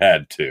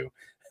 had to.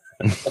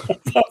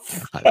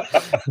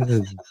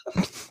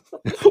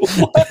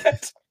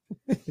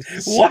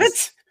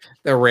 What?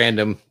 The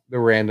random.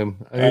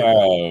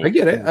 I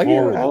get it.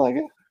 I like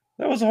it.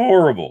 That was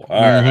horrible. All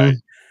right.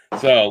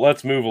 So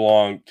let's move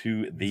along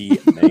to the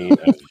main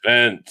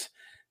event.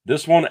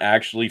 This one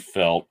actually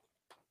felt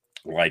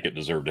like it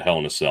deserved a Hell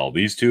in a Cell.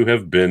 These two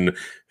have been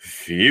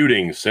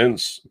feuding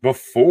since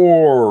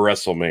before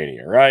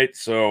WrestleMania, right?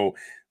 So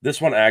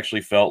this one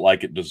actually felt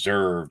like it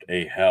deserved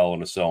a Hell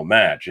in a Cell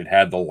match. It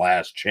had the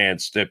last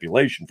chance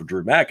stipulation for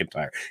Drew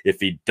McIntyre. If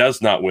he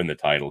does not win the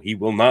title, he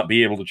will not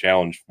be able to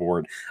challenge for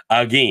it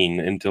again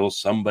until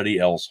somebody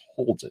else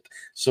holds it.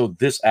 So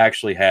this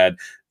actually had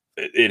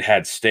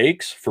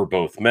stakes for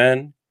both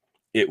men.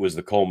 It was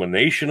the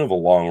culmination of a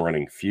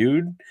long-running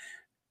feud.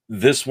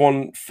 This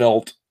one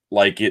felt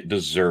like it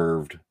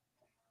deserved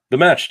the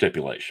match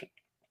stipulation.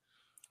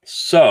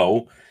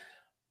 So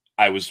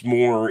I was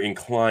more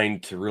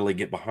inclined to really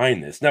get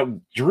behind this. Now,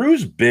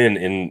 Drew's been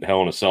in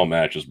Hell in a Cell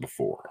matches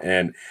before,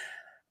 and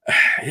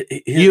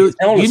you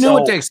know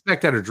what to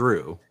expect out of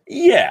Drew.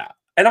 Yeah.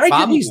 And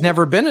Bobby's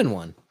never been in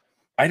one.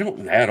 I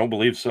don't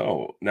believe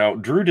so. Now,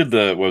 Drew did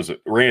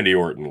Randy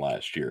Orton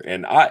last year,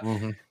 and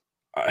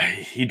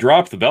he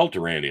dropped the belt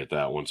to Randy at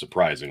that one,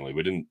 surprisingly.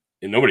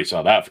 Nobody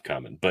saw that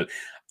coming, but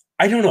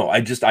I don't know. I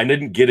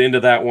didn't get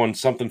into that one.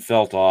 Something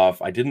felt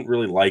off. I didn't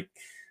really like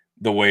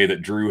the way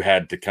that Drew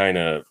had to kind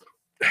of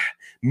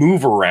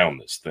move around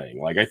this thing.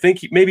 Like, I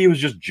think maybe he was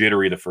just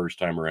jittery the first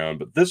time around,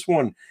 but this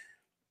one,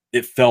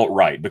 it felt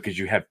right because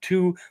you have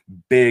two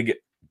big,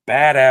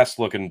 badass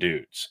looking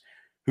dudes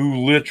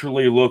who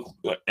literally look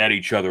at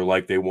each other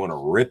like they want to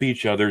rip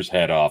each other's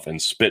head off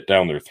and spit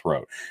down their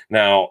throat.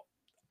 Now,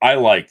 I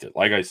liked it.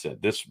 Like I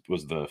said, this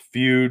was the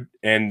feud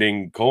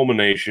ending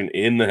culmination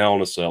in the Hell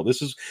in a Cell.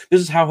 This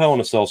is how Hell in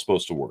a Cell is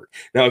supposed to work.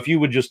 Now, if you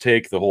would just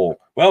take the whole,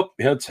 well,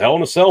 it's Hell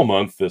in a Cell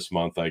month this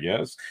month, I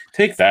guess,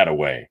 take that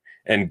away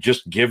and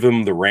just give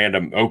them the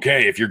random,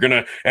 okay, if you're going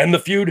to end the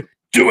feud,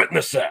 do it in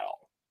the cell.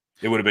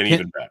 It would have been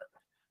even better.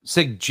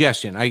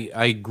 Suggestion. I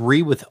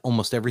agree with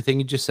almost everything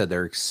you just said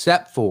there,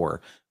 except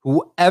for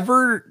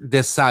whoever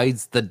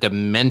decides the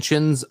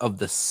dimensions of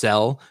the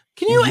cell.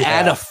 Can you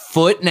add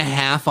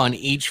 1.5 feet on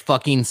each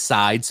fucking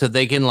side so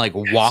they can like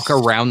walk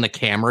around the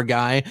camera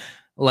guy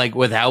like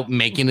without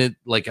making it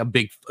like a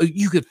big,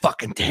 you could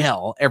fucking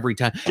tell every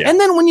time. Yeah. And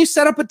then when you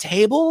set up a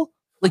table,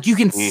 like you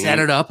can set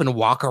it up and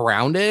walk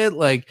around it.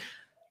 Like,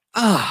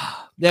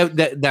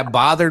 that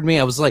bothered me.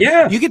 I was like,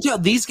 you can tell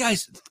these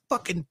guys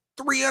fucking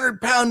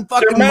 300-pound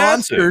fucking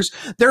monsters.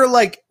 They're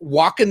like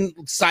walking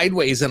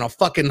sideways in a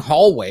fucking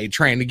hallway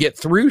trying to get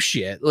through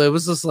shit. It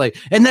was just like,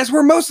 and that's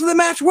where most of the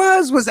match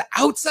was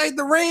outside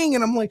the ring.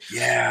 And I'm like,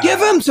 give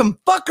him some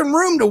fucking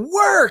room to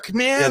work,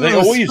 man. Yeah, they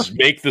always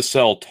make the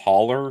cell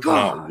taller,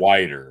 not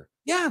wider.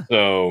 Yeah.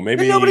 So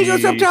maybe and nobody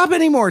goes up top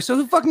anymore. So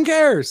who fucking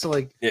cares? So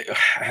like,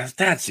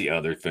 that's the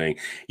other thing.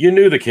 You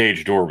knew the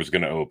cage door was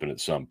going to open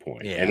at some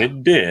point, and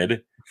it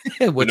did.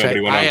 Which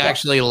I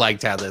actually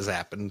liked how this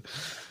happened.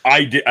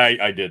 I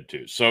did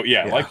too. So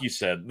yeah, like you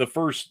said, the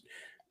first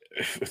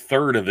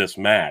third of this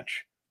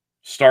match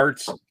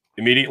starts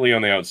immediately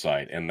on the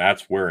outside, and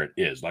that's where it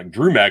is. Like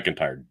Drew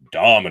McIntyre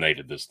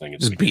dominated this thing.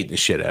 Just beating the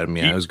shit out of him.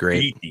 Yeah, it was great.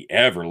 Beat the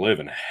ever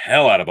living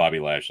hell out of Bobby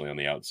Lashley on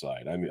the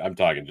outside. I mean, I'm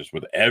talking just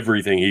with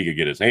everything he could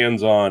get his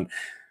hands on,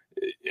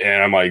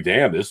 and I'm like,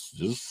 damn, this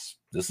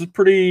is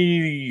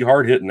pretty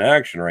hard hitting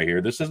action right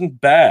here. This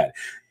isn't bad.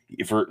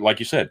 For, like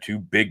you said, two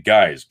big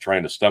guys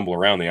trying to stumble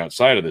around the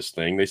outside of this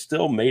thing, they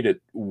still made it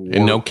work.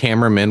 And no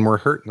cameramen were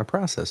hurt in the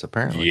process,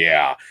 apparently.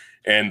 Yeah,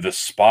 and the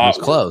spot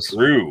was close.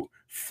 Drew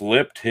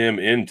flipped him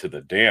into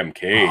the damn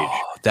cage.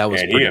 Oh, that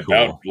was and pretty he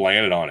about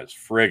landed on his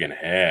friggin'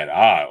 head.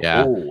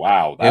 Oh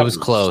wow, it was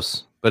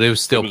close, but it was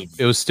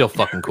still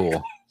fucking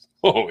cool.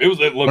 It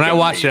looked when I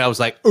watched it, I was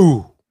like,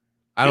 ooh.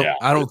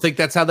 I don't think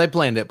that's how they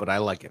planned it, but I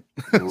like it.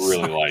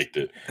 Really liked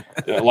it.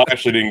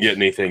 Lashley didn't get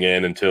anything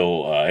in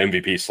until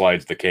MVP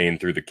slides the cane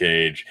through the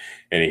cage,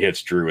 and he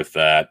hits Drew with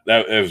that.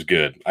 That was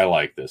good. I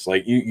like this.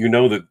 Like you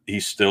know that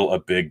he's still a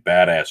big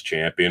badass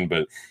champion,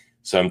 but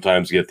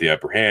sometimes get the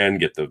upper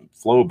hand, get the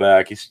flow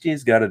back.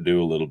 He's got to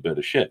do a little bit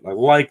of shit. I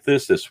like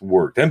this. This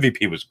worked.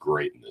 MVP was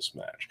great in this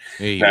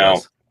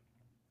match.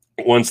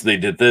 Once they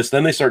did this,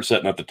 then they start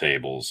setting up the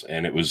tables,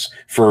 and it was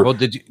for. Well,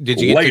 did you get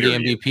to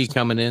the MVP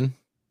coming in?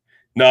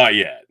 Not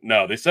yet.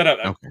 No, they set up.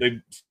 Okay.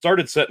 They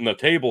started setting the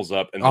tables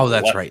up. And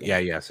that's right.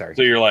 Yeah. Sorry.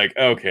 So you're like,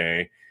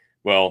 okay,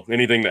 well,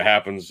 anything that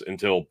happens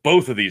until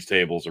both of these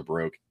tables are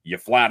broke, you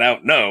flat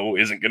out know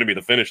isn't going to be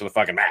the finish of the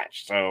fucking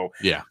match. So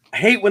yeah, I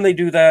hate when they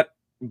do that,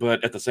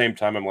 but at the same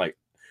time, I'm like,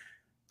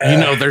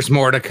 there's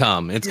more to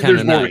come. It's kind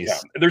of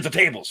nice. There's a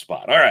table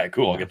spot. All right,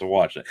 cool. I'll get to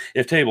watch it.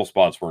 If table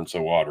spots weren't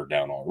so watered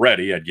down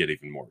already, I'd get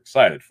even more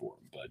excited for them.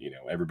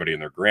 But everybody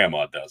and their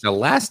grandma does. The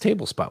last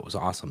table spot was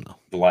awesome, though.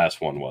 The last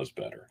one was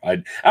better.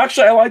 I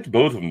liked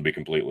both of them, to be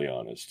completely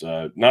honest.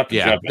 Not to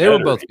jump they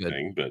were both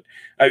good, but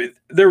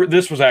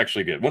this was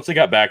actually good. Once they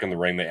got back in the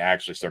ring, they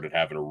actually started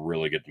having a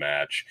really good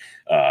match.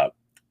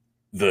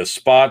 The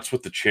spots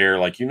with the chair,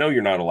 like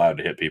you're not allowed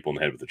to hit people in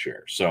the head with the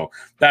chair, so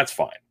that's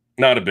fine.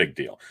 Not a big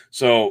deal.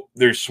 So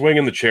they're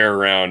swinging the chair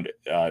around.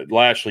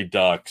 Lashley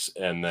ducks,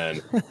 and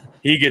then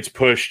he gets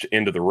pushed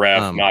into the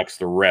ref, knocks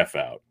the ref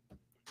out.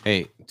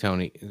 Hey,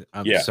 Tony,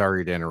 I'm Yeah.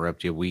 sorry to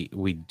interrupt you.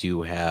 We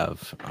do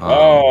have.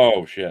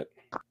 Oh shit.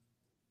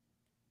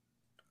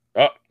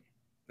 Oh,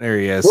 There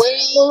he is.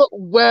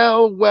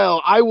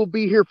 Well. I will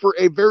be here for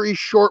a very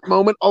short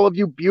moment. All of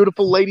you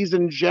beautiful ladies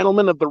and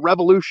gentlemen of the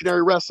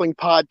Revolutionary Wrestling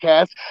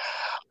Podcast.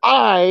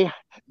 I,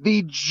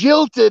 the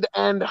jilted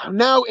and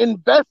now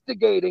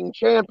investigating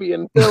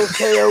champion, Phil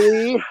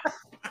KOE,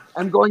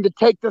 I'm going to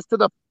take this to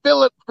the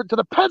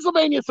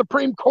Pennsylvania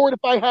Supreme Court if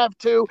I have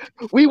to.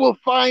 We will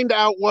find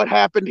out what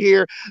happened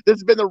here. This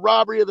has been the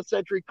robbery of the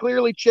century.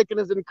 Clearly, Chicken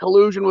is in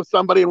collusion with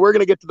somebody, and we're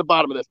going to get to the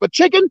bottom of this. But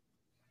Chicken,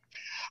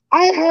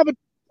 I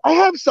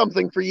have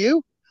something for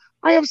you.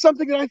 I have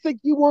something that I think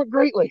you want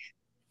greatly.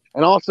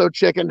 And also,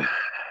 Chicken,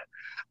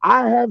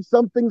 I have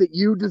something that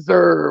you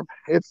deserve.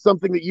 It's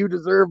something that you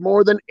deserve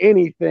more than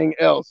anything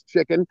else,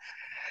 Chicken.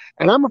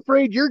 And I'm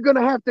afraid you're going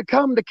to have to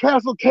come to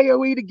Castle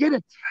KOE to get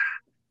it.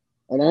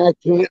 And I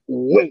can't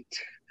wait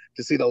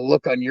to see the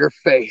look on your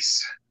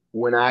face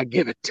when I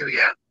give it to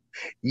you.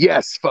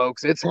 Yes,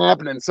 folks, it's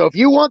happening. So if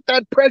you want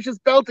that precious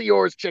belt of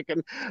yours,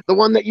 Chicken, the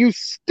one that you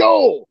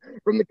stole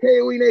from the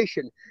KOE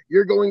Nation,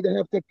 you're going to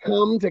have to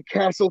come to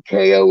Castle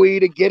KOE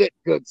to get it,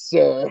 good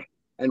sir.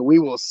 And we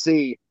will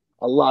see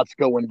a lot's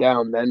going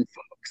down then,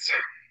 folks.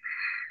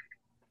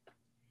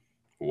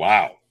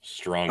 wow.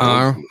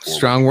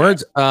 Strong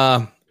words.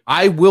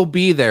 I will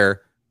be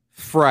there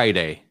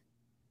Friday.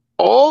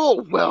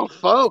 Oh, well,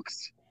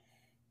 folks.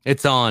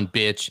 It's on,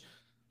 bitch.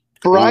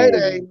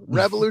 Friday,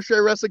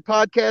 Revolutionary Wrestling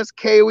Podcast,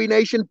 KOE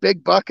Nation,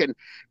 Big Buckin'.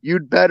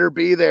 You'd better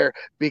be there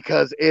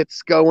because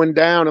it's going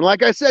down. And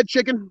like I said,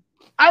 Chicken,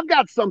 I've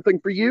got something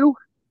for you,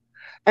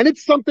 and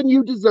it's something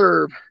you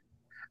deserve.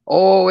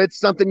 Oh, it's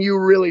something you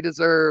really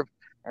deserve,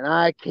 and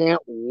I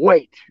can't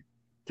wait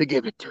to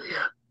give it to you.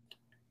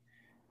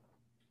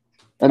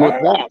 And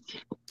with that,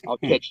 I'll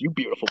catch you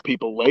beautiful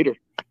people later.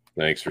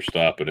 Thanks for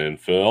stopping in,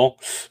 Phil.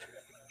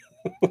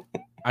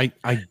 I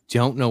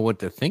don't know what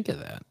to think of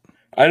that.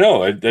 I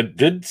know it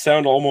did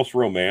sound almost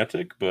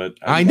romantic, but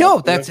I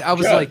know I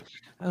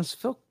was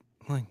Phil.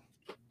 Like,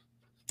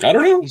 I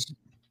don't know.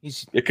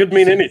 It could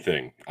mean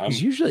anything.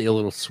 He's usually a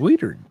little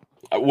sweeter.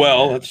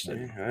 Well,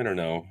 I don't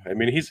know. I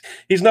mean,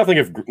 he's nothing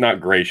if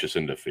not gracious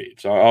in defeat,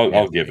 so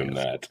I'll give him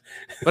that.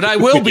 But I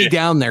will be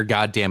down there.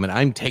 God damn it!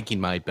 I'm taking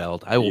my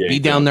belt. I will be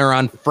down there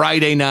on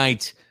Friday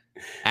night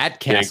at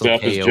Castle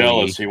KOE. Is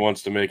jealous. He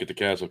wants to make it to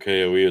Castle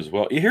KOE as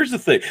well. Here's the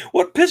thing: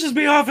 what pisses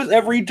me off is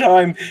every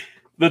time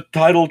the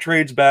title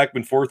trades back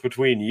and forth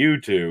between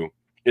you two,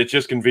 it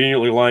just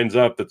conveniently lines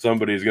up that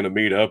somebody's going to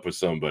meet up with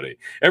somebody.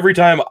 Every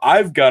time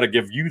I've got to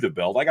give you the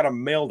belt, I got to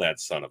mail that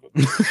son of a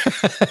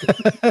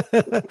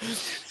bitch.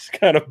 It's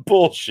kind of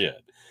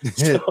bullshit.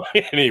 So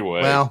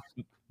anyway, well,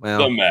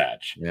 the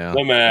match. Yeah,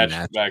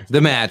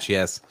 The match.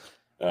 Yes.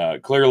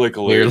 Clearly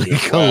collusion.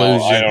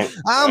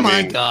 Well,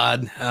 my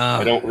God.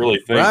 I don't really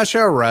think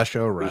Russia.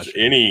 There's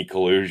any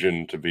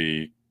collusion to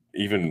be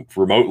even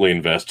remotely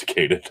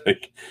investigated.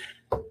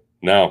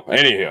 No.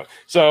 Anyhow,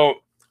 so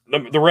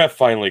the ref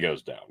finally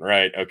goes down,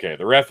 right? Okay,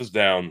 the ref is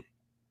down.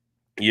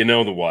 You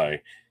know the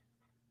why.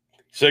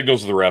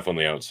 Signals to the ref on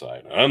the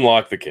outside.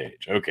 Unlock the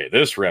cage. Okay,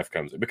 this ref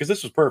comes in because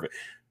this was perfect.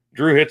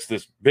 Drew hits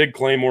this big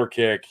Claymore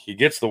kick. He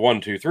gets the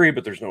 1, 2, 3,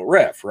 but there's no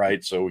ref,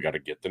 right? So we got to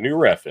get the new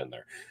ref in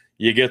there.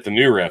 You get the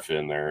new ref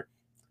in there,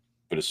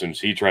 but as soon as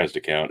he tries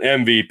to count,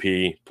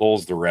 MVP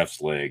pulls the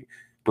ref's leg,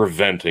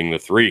 preventing the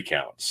 3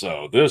 count.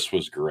 So this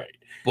was great.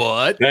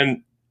 But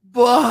then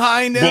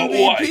behind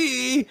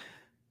MVP,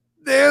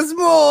 there's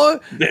more.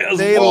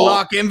 They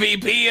lock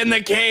MVP in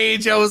the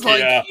cage. I was like,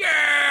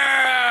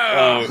 yeah.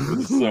 Oh, it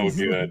was so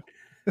good.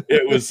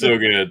 It was so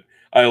good.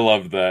 I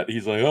love that.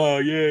 He's like, oh,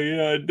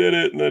 yeah, I did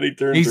it. And then he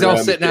turns He's all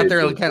sitting out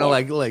there kind of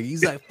like,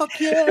 he's like, fuck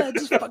yeah,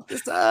 just fuck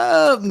this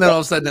up. And then all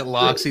of a sudden it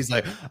locks. He's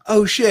like,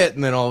 oh, shit.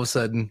 And then all of a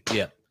sudden,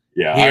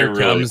 here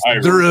comes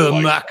Drew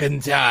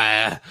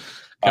McIntyre.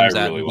 Comes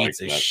out and beats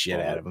the shit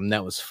out of him.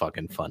 That was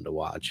fucking fun to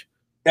watch.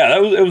 Yeah,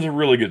 it was a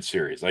really good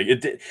series. Like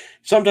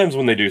sometimes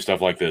when they do stuff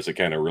like this, it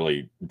kind of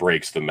really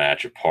breaks the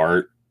match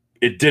apart.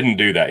 It didn't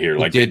do that here.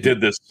 Like they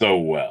did this so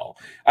well.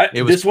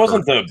 This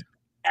wasn't the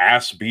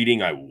ass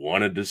beating I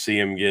wanted to see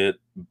him get,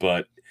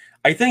 but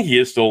I think he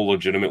is still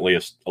legitimately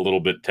a little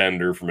bit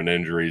tender from an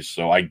injury.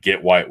 So I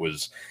get why it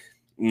was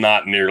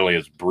not nearly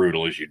as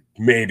brutal as you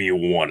maybe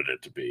wanted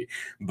it to be.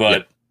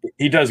 But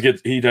he does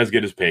get his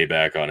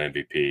payback on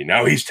MVP.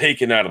 Now he's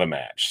taken out of the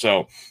match.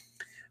 So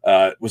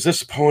was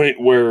this a point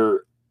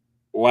where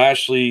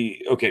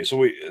Lashley? Okay, so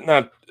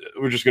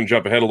we're just going to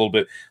jump ahead a little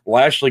bit.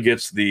 Lashley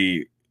gets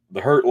the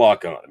hurt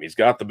lock on him. He's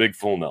got the big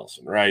full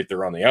Nelson, right?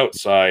 They're on the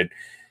outside.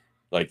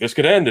 Like, this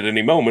could end at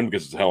any moment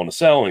because it's a Hell in a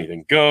Cell.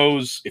 Anything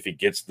goes. If he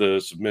gets the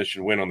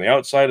submission win on the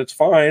outside, it's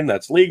fine.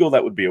 That's legal.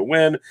 That would be a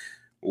win.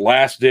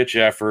 Last-ditch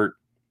effort.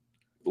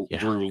 Yeah.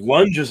 Drew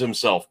lunges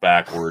himself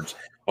backwards.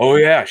 Oh,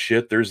 yeah,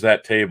 shit, there's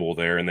that table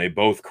there, and they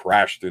both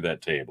crash through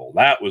that table.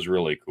 That was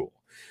really cool.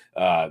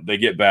 They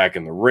get back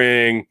in the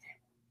ring.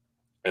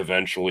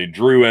 Eventually,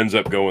 Drew ends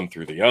up going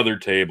through the other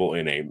table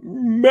in a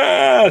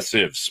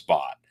massive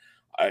spot.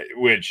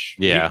 which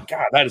Yeah.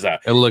 God, that is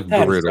It looked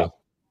brutal.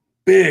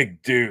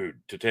 Big dude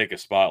to take a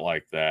spot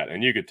like that,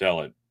 and you could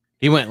tell it.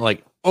 He went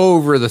like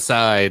over the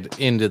side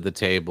into the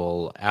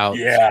table,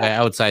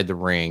 outside the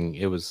ring.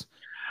 It was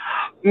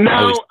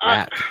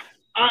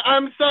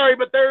I'm sorry,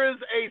 but there is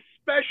a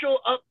special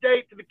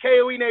update to the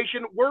KOE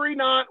Nation. Worry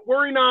not,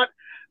 worry not.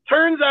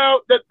 Turns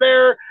out that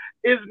there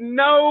is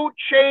no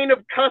chain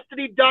of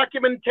custody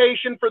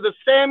documentation for the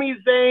Sami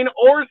Zayn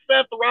or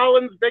Seth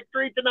Rollins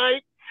victory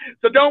tonight.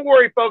 So don't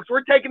worry, folks.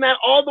 We're taking that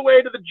all the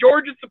way to the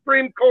Georgia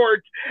Supreme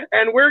Court,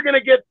 and we're going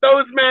to get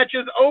those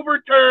matches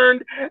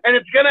overturned, and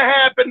it's going to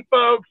happen,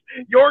 folks.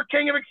 Your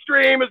King of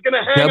Extreme is going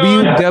to hang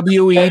on.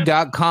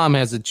 WWE.com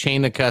has a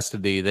chain of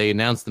custody. They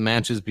announced the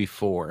matches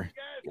before.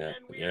 Yes,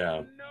 and we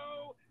have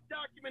no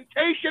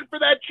documentation for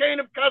that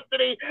chain of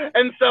custody,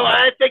 and so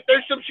I think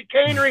there's some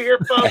chicanery here,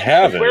 folks. I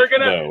have it, it's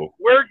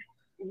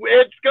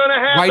going to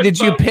happen. Why did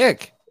you folks.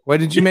 pick? Why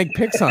did you make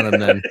picks on him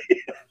then?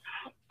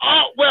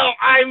 Oh, well,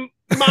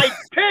 my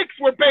picks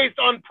were based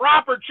on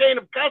proper chain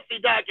of custody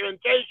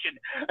documentation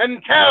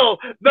until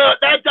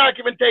that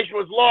documentation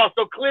was lost.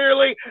 So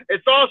clearly,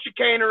 it's all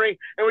chicanery,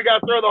 and we got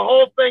to throw the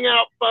whole thing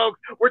out, folks.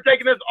 We're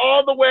taking this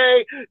all the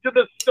way to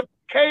the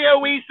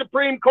KOE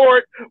Supreme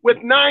Court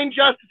with 9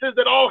 justices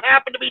that all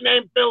happen to be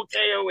named Phil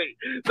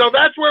KOE. So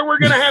that's where we're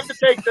going to have to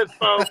take this,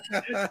 folks.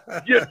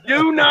 You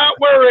do not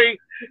worry.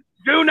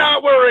 Do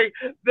not worry.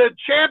 The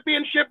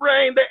championship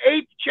reign, the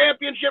 8th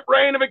championship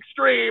reign of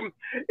Extreme,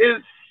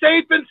 is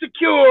safe and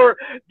secure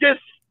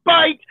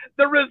despite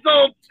the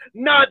results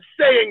not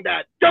saying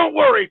that. Don't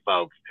worry,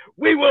 folks.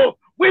 We will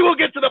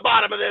get to the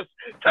bottom of this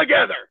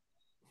together.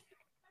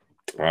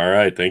 All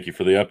right. Thank you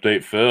for the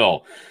update,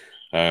 Phil.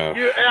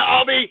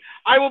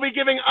 I will be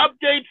giving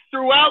updates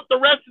throughout the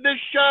rest of this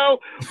show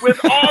with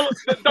all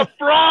the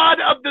fraud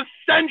of the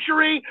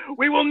century.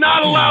 We will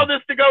not allow this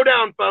to go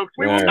down, folks.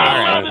 We will not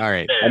allow this. All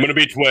right. I'm going to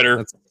be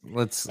Twitter.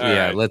 Let's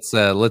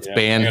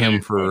ban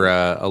him for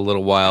a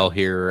little while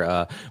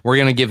here. We're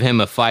going to give him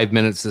a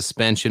 5-minute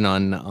suspension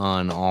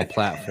on all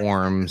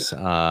platforms.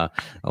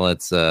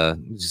 Let's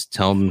just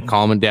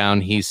calm him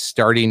down. He's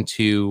starting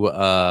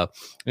to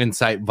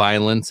incite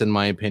violence, in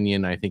my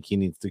opinion. I think he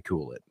needs to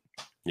cool it.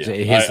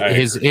 Yeah,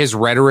 his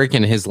rhetoric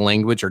and his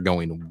language are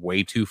going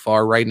way too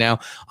far right now.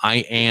 I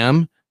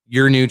am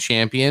your new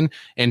champion,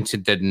 and to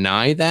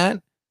deny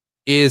that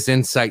is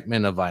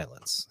incitement of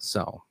violence.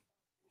 So,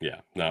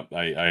 yeah, no,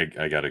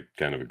 I got to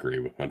kind of agree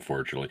with.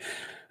 Unfortunately,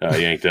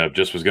 Yanked Up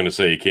just was going to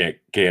say you can't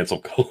cancel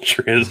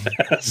culture his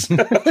ass.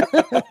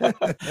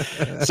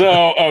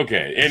 So,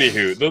 okay.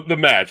 Anywho, the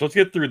match. Let's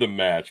get through the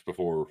match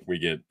before we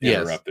get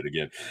interrupted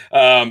again.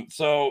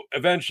 So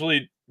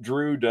eventually,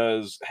 Drew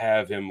does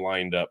have him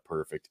lined up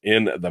perfect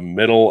in the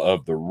middle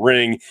of the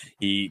ring.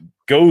 He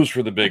goes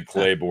for the big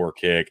Claymore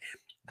kick.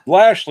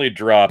 Lashley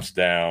drops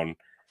down.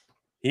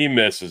 He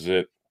misses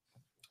it.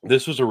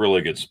 This was a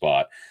really good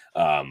spot.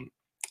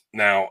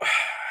 Now,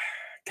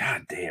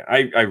 God damn,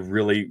 I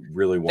really,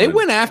 really wanted. They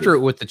went after it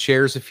with the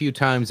chairs a few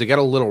times. They got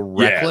a little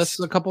reckless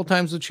a couple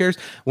times with chairs.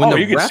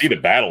 You can see the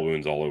battle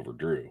wounds all over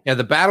Drew. Yeah,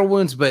 the battle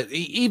wounds. But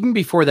even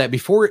before that,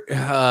 before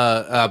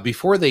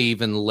they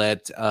even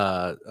let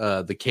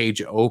the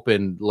cage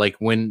open, like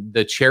when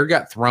the chair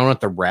got thrown at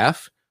the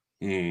ref,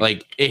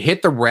 like it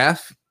hit the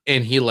ref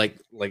and he like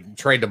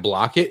tried to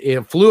block it.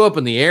 It flew up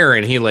in the air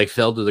and he like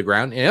fell to the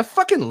ground and it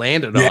fucking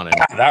landed on him.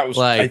 That was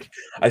like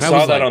I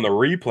saw that on the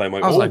replay. I'm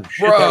like, oh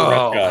shit, that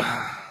ref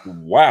got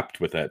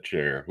whapped with that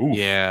chair. Oof.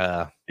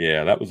 Yeah,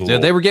 that was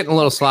they were getting a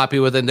little sloppy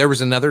with it. There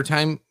was another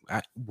time,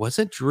 was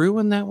it Drew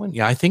in that one?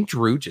 Yeah, I think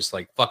Drew just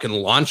like fucking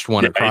launched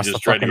one across the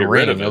fucking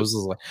ring. I was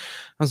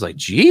like,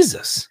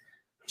 Jesus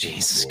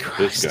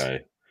Christ,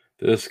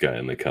 this guy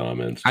in the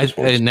comments.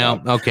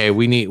 Okay,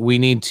 we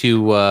need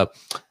to.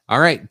 All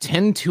right,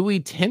 10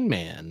 Tui Tin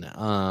Man.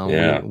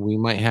 We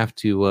might have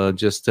to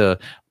just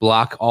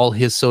block all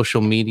his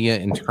social media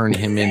and turn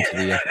him into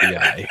the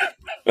FBI.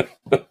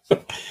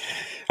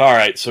 All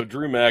right, so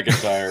Drew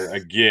McIntyre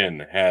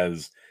again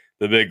has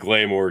the big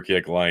Claymore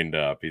kick lined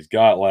up. He's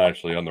got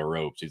Lashley on the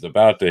ropes. He's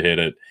about to hit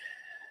it.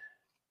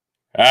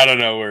 Out of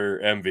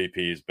nowhere,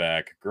 MVP's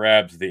back,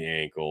 grabs the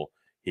ankle.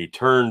 He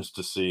turns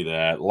to see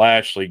that.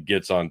 Lashley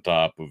gets on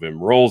top of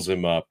him, rolls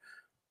him up.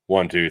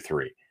 1, 2,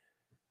 3.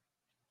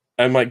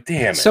 I'm like,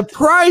 damn it.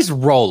 Surprise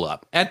roll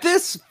up at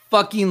this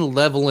fucking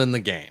level in the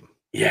game.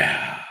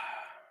 Yeah.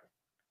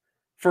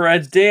 For a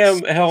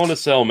damn Hell in a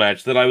Cell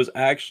match that I was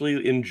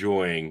actually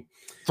enjoying.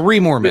 3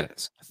 more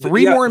minutes.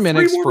 3 more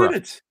minutes for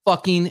a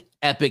fucking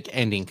epic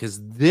ending. Because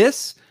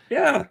this,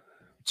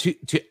 to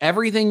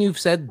everything you've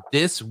said,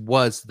 this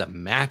was the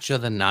match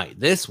of the night.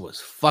 This was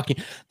fucking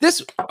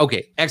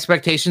okay.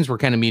 Expectations were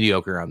kind of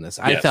mediocre on this.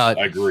 I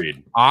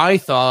agreed. I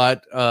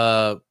thought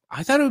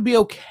it would be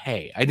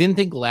okay. I didn't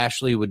think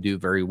Lashley would do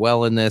very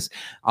well in this.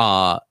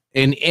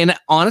 And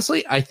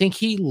honestly, I think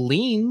he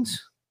leaned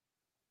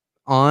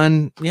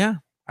on,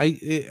 I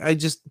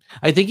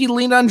think he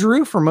leaned on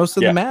Drew for most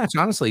of the match.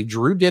 Honestly,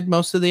 Drew did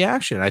most of the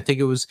action. I think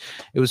it was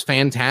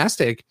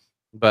fantastic.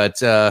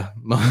 But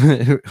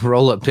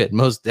roll up pin,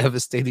 most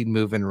devastating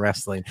move in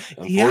wrestling.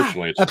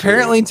 Unfortunately, yeah,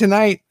 apparently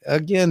tonight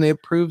again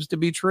it proves to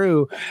be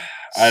true.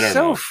 I don't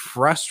know.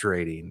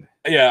 Frustrating.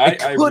 Yeah,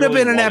 it could have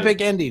been an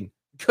epic ending.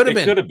 Could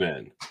have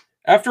been.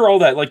 After all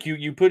that, like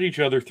you put each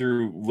other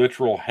through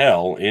literal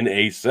hell in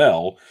a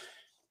cell.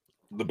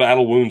 The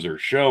battle wounds are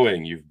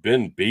showing. You've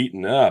been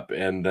beaten up,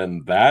 and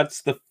then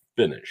that's the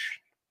finish.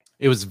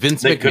 It was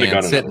Vince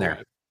McMahon sitting there.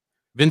 Way.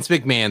 Vince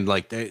McMahon,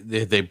 like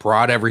they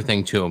brought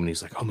everything to him, and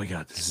he's like, "Oh my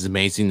god, this is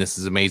amazing! This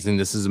is amazing!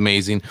 This is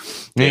amazing!"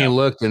 And he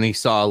looked, and he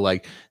saw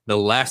like the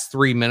last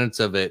 3 minutes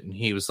of it, and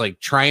he was like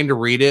trying to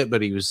read it,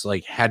 but he was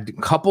like had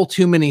a couple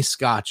too many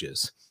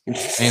scotches, and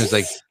he was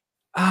like,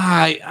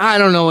 I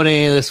don't know what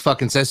any of this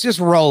fucking says. Just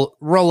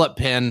roll up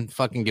pin,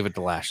 fucking give it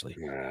to Lashley.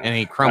 And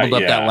he crumbled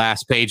up that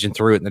last page and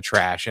threw it in the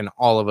trash. And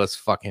all of us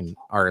fucking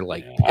are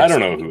like, I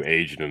don't know who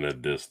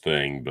agented this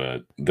thing,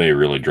 but they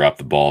really dropped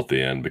the ball at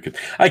the end because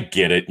I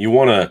get it. You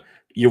want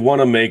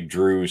to make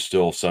Drew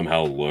still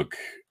somehow look.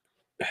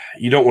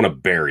 You don't want to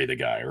bury the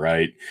guy,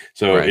 right?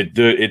 So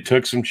it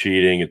took some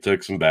cheating, it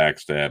took some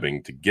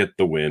backstabbing to get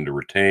the win to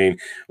retain.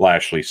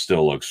 Lashley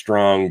still looks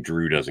strong.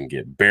 Drew doesn't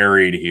get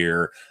buried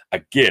here.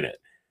 I get it.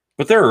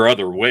 But there are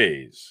other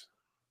ways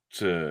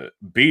to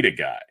beat a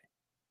guy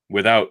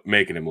without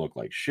making him look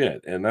like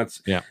shit. And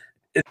it's not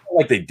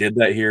like they did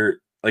that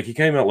here. Like he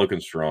came out looking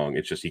strong.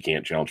 It's just he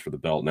can't challenge for the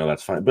belt. No,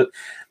 that's fine. But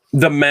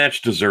the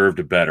match deserved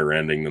a better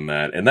ending than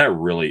that. And that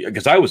really,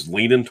 because I was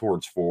leaning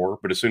towards 4,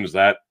 but as soon as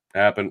that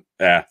happened,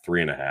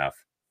 3.5.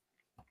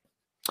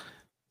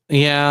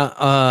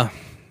 Yeah.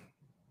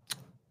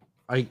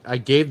 I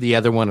gave the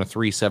other one a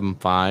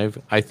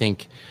 3.75. I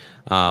think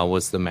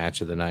was the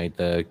match of the night,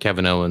 the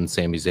Kevin Owens,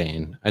 Sami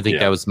Zayn. I think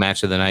that was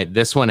match of the night.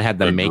 This one had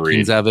the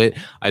makings of it.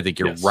 I think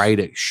you're right.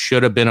 It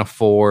should have been a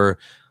 4.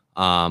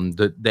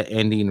 The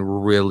ending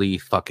really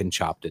fucking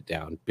chopped it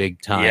down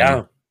big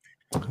time.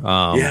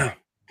 Yeah.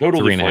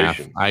 Total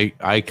 3.5.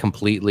 I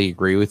completely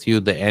agree with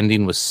you. The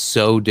ending was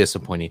so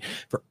disappointing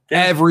for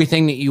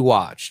everything that you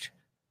watched.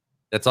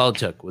 That's all it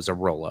took was a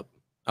roll up.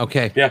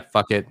 Okay. Yeah.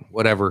 Fuck it.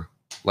 Whatever.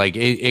 Like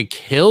it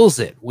kills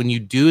it when you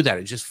do that.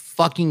 It just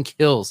fucking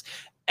kills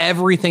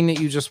everything that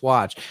you just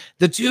watched.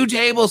 The 2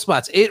 table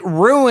spots, it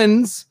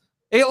ruins.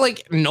 It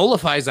like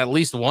nullifies at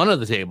least one of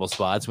the table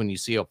spots when you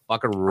see a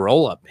fucking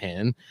roll up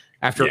pin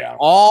after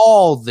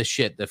all the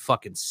shit, the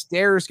fucking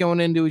stairs going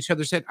into each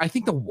other's head. I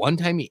think the one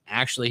time he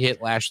actually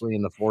hit Lashley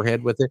in the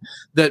forehead with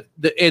it,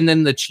 and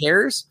then the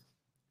chairs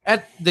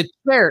at the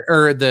chair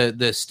or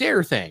the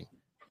stair thing.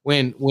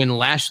 When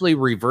Lashley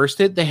reversed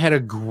it, they had a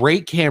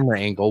great camera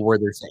angle where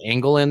there's an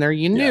angle in there.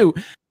 You knew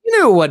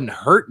it wasn't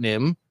hurting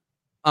him.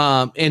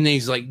 And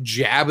he's like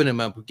jabbing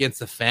him up against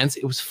the fence.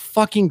 It was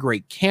fucking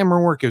great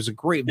camera work. It was a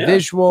great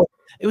visual.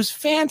 It was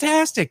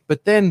fantastic.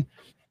 But then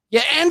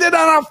you ended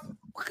on a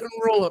fucking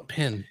roll up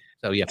pin.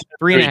 So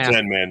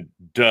 3.5. Man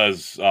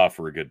does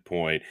offer a good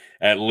point.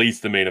 At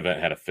least the main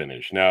event had a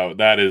finish. Now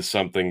that is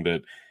something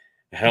that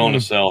Hell in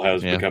a Cell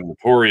has become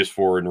notorious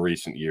for in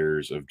recent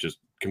years of just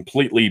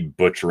completely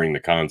butchering the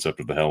concept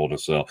of the Hell in a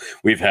Cell.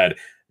 We've had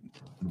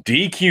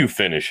DQ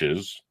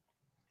finishes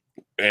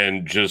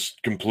and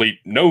just complete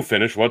no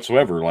finish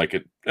whatsoever. Like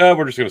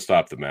we're just going to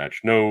stop the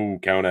match. No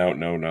count out,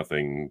 no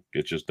nothing.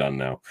 It's just done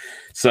now.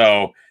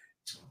 So,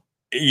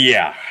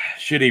 yeah,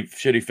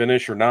 shitty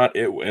finish or not,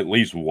 it at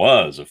least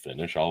was a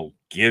finish. I'll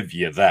give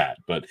you that.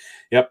 But,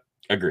 yep,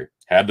 agree.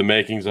 Had the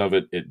makings of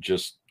it. It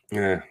just,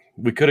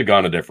 we could have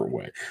gone a different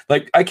way.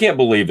 Like, I can't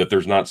believe that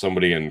there's not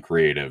somebody in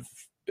creative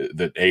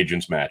that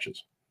agents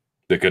matches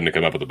that couldn't have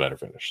come up with a better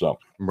finish. So,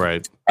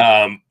 right.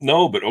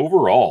 No, but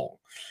overall,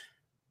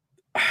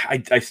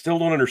 I still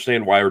don't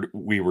understand why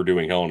we were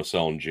doing Hell in a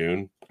Cell in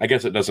June. I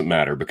guess it doesn't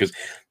matter because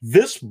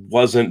this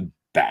wasn't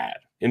bad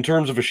in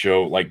terms of a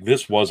show. Like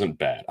this wasn't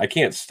bad. I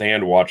can't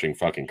stand watching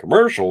fucking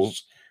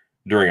commercials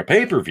during a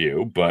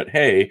pay-per-view, but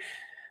hey,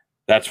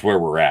 that's where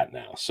we're at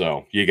now.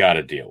 So you got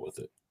to deal with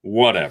it.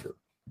 Whatever.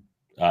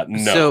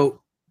 Drew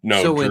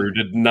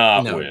did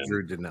not win.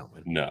 Drew did not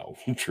win. No,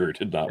 Drew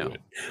did not win.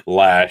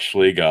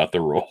 Lashley got the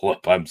roll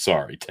up. I'm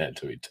sorry,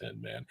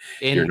 10-10, man.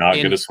 You're not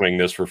going to swing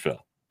this for Phil.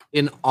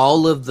 In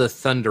all of the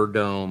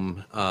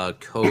Thunderdome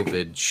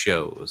COVID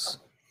shows,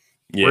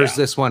 where's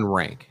this one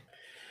rank?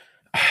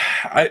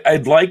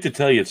 I'd like to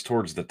tell you it's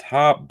towards the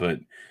top, but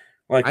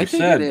like I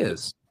said, it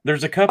is.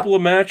 There's a couple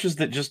of matches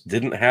that just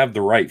didn't have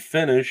the right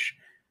finish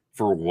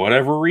for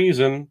whatever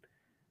reason.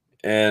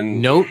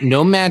 And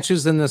no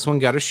matches in this one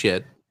got a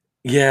shit.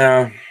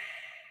 Yeah.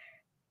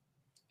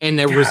 And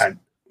there was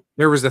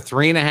a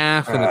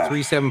 3.5 and a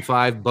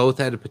 3.75. Both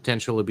had the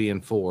potential of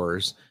being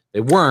 4s. They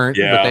weren't,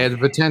 but they had the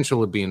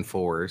potential of being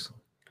 4s.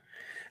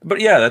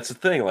 But yeah, that's the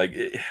thing. Like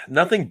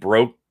nothing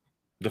broke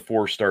the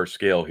 4-star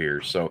scale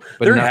here. So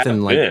but there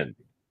nothing been.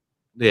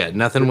 Yeah,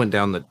 nothing went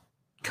down the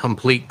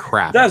complete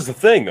crap. That's the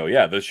thing, though.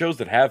 Yeah, the shows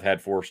that have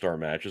had 4-star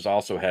matches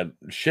also had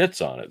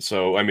shits on it.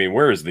 So, I mean,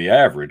 where is the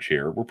average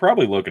here? We're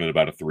probably looking at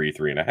about a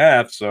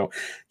 3.5. So,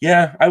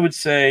 yeah, I would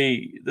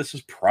say this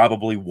is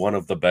probably one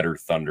of the better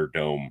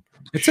Thunderdome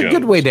It's shows. a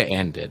good way to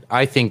end it.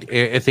 I think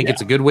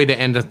it's a good way to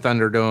end a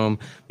Thunderdome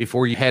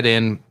before you head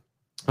in.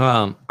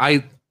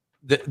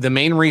 The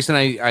main reason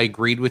I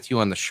agreed with you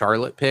on the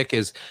Charlotte pick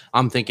is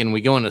I'm thinking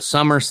we go into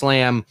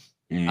SummerSlam.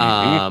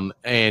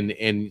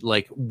 And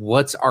like,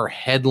 what's our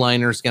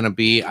headliners going to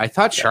be? I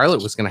thought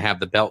Charlotte was going to have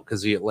the belt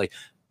because you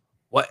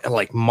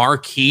like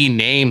marquee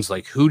names.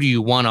 Like, who do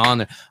you want on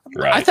there?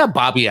 Right. I thought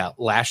Bobby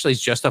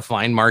Lashley's just a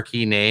fine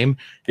marquee name,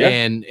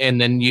 and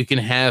then you can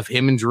have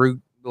him and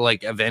Drew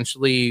like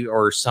eventually,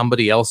 or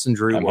somebody else and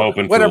Drew. I'm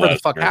hoping whatever the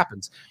fuck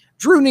happens.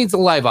 Drew needs a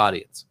live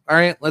audience. All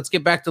right, let's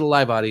get back to the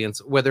live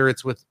audience, whether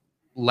it's with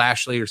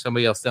Lashley or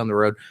somebody else down the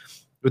road.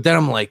 But then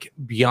I'm like,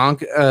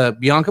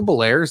 Bianca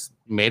Belair's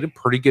made a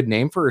pretty good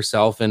name for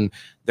herself, and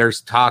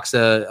there's talks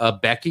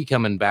of Becky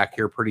coming back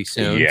here pretty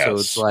soon. Yes. So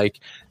it's like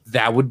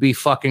that would be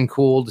fucking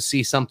cool to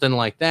see something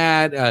like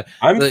that.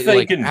 I'm thinking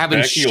like having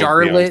Becky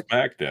Charlotte will be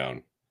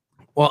on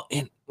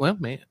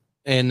SmackDown. Man,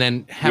 and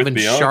then having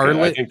Bianca,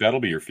 Charlotte. I think that'll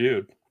be your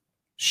feud.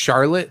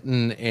 Charlotte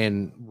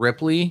and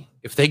Ripley,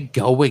 if they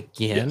go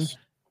again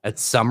at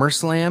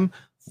SummerSlam,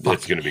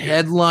 it's going to be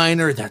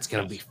headliner. Good. That's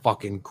going to be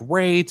fucking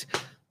great.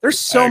 There's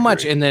so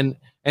much, and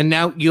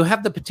now you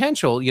have the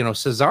potential. You know,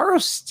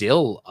 Cesaro's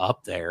still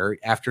up there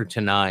after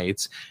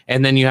tonight's,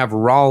 and then you have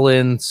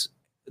Rollins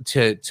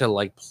to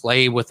like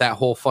play with that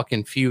whole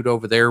fucking feud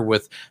over there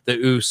with the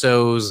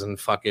Usos and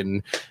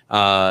fucking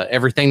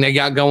everything they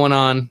got going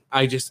on.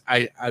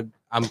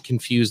 I'm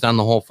confused on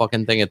the whole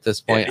fucking thing at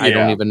this point. Yeah. I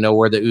don't even know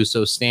where the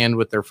Usos stand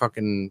with their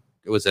fucking.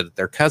 Was it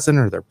their cousin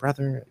or their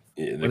brother?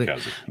 Yeah, their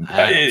cousin.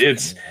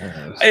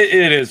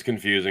 It is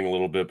confusing a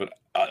little bit, but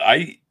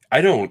I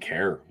don't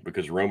care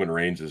because Roman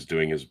Reigns is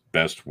doing his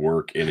best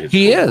work in his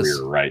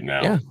career right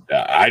now.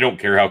 Yeah. I don't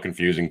care how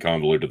confusing,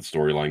 convoluted the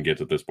storyline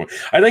gets at this point.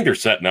 I think they're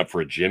setting up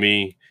for a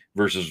Jimmy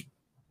versus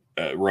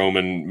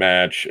Roman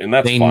match, and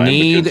that's fine. They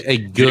need a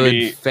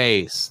good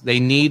face. They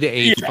need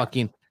a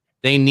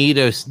They need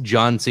a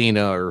John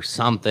Cena or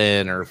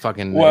something, or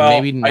fucking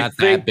maybe not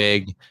that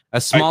big, a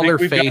smaller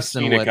face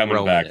than what coming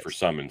Roman back is. for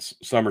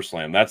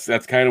SummerSlam.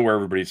 That's kind of where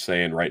everybody's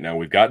saying right now.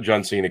 We've got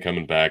John Cena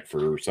coming back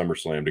for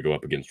SummerSlam to go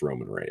up against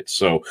Roman Reigns.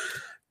 So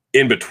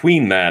in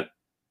between that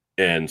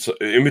and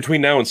in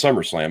between now and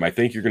SummerSlam, I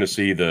think you're going to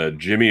see the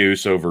Jimmy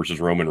Uso versus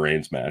Roman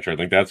Reigns match. I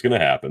think that's going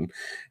to happen,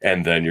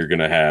 and then you're going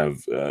to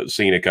have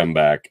Cena come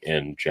back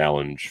and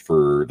challenge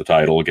for the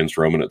title against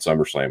Roman at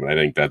SummerSlam. And I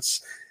think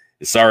that's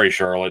sorry,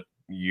 Charlotte.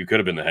 You could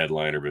have been the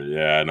headliner,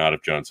 but not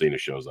if John Cena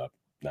shows up.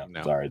 No,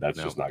 sorry, that's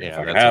just not going to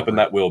fucking happen.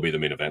 That will be the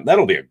main event.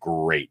 That'll be a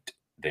great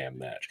damn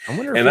match. I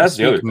wonder if that's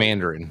the other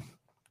Mandarin.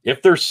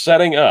 If they're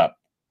setting up,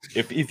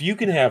 if you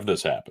can have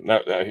this happen, now,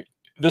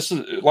 this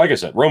is like I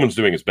said, Roman's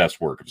doing his best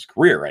work of his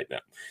career right now.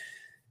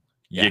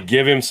 You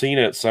give him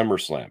Cena at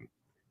SummerSlam.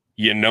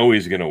 You know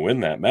he's going to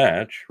win that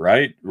match,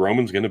 right?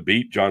 Roman's going to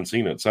beat John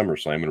Cena at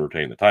SummerSlam and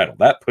retain the title.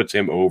 That puts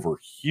him over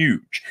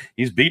huge.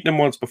 He's beaten him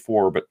once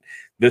before, but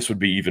this would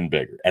be even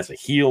bigger. As a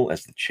heel,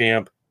 as the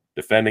champ,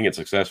 defending it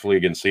successfully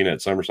against Cena at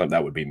SummerSlam,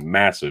 that would be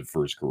massive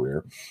for his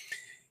career.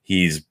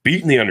 He's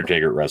beaten The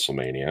Undertaker at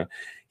WrestleMania.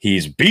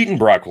 He's beaten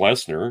Brock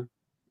Lesnar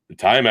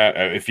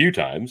a few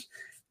times.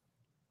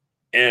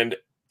 And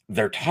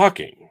they're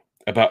talking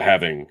about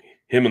having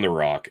him and The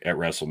Rock at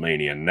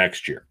WrestleMania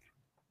next year.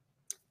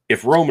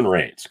 If Roman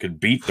Reigns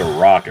could beat The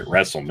Rock at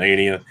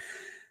WrestleMania,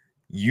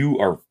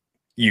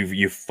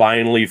 you've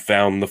finally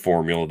found the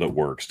formula that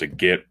works to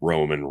get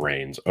Roman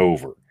Reigns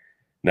over.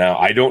 Now,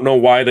 I don't know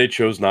why they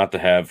chose not to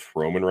have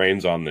Roman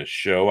Reigns on this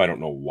show. I don't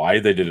know why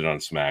they did it on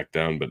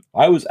SmackDown, but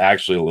I was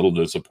actually a little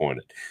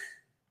disappointed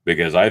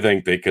because I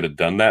think they could have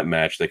done that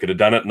match. They could have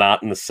done it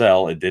not in the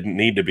cell. It didn't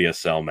need to be a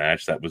cell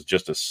match. That was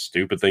just a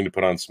stupid thing to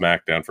put on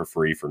SmackDown for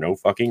free for no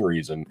fucking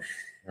reason.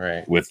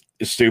 Right. With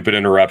stupid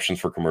interruptions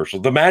for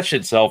commercials. The match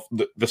itself,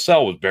 the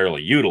cell was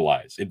barely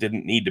utilized. It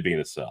didn't need to be in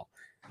a cell.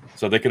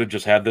 So they could have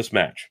just had this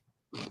match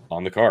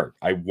on the card.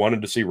 I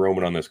wanted to see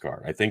Roman on this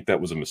card. I think that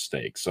was a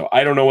mistake. So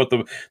I don't know what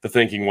the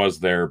thinking was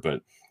there,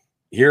 but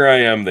here I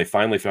am. They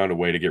finally found a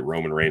way to get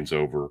Roman Reigns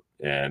over,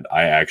 and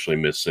I actually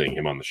miss seeing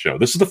him on the show.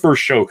 This is the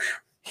first show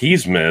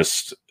he's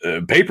missed,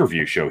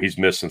 pay-per-view show he's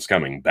missed since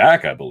coming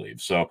back, I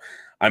believe. So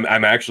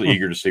I'm actually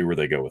eager to see where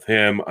they go with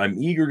him. I'm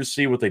eager to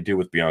see what they do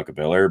with Bianca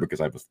Belair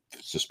because I have a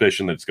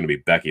suspicion that it's going to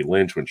be Becky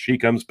Lynch when she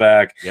comes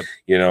back. Yep.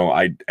 You know,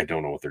 I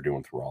don't know what they're doing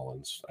with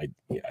Rollins. I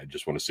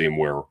just want to see him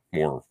wear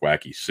more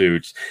wacky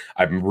suits.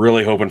 I'm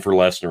really hoping for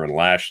Lesnar and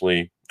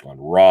Lashley on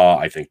Raw.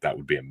 I think that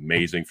would be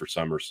amazing for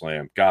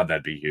SummerSlam. God,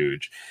 that'd be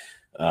huge.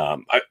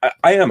 I'm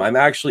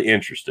actually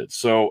interested.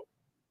 So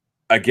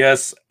I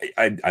guess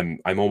I'm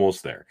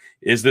almost there.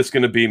 Is this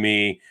going to be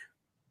me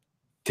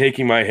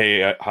taking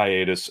my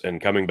hiatus and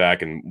coming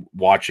back and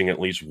watching at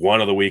least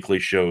one of the weekly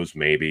shows?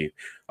 Maybe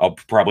I'll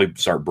probably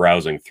start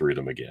browsing through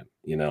them again.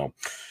 You know,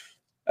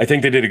 I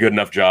think they did a good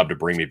enough job to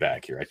bring me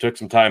back here. I took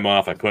some time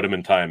off. I put them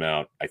in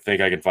timeout. I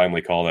think I can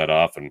finally call that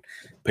off and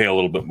pay a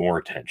little bit more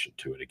attention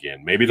to it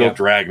again. Maybe they'll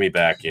drag me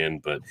back in,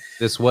 but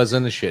this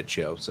wasn't a shit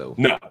show. So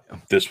no,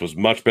 this was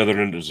much better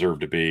than it deserved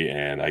to be.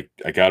 And I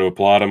got to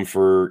applaud them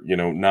for,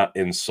 not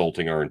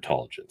insulting our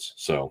intelligence.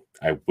 So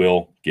I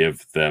will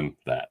give them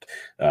that.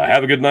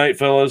 Have a good night,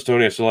 fellas.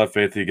 Tony, I still have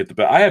faith that you get the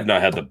belt. I have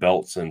not had the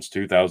belt since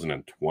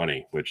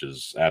 2020, which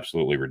is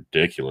absolutely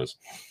ridiculous.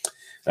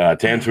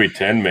 Tan Sweet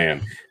 10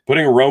 Man.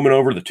 Putting Roman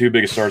over, the two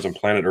biggest stars on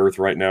planet Earth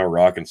right now,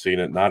 Rock and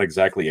Cena, not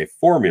exactly a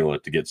formula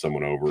to get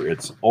someone over.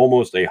 It's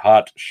almost a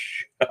hot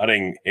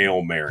shutting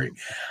Hail Mary.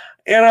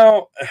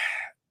 It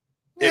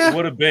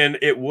would have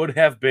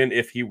been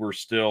if he were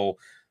still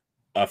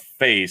a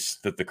face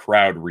that the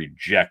crowd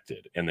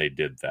rejected, and they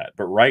did that.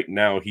 But right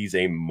now he's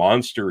a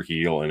monster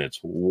heel and it's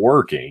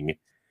working.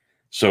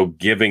 So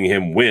giving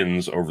him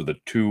wins over the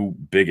two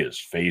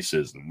biggest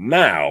faces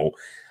now,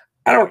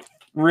 I don't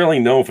really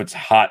know if it's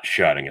hot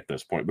shotting at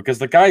this point, because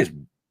the guy's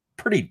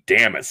pretty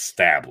damn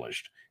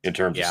established in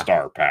terms of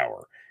star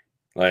power.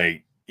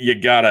 Like,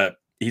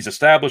 he's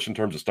established in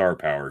terms of star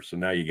power, so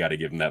now you got to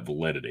give him that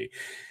validity.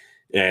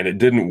 And it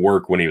didn't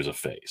work when he was a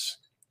face,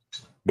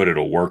 but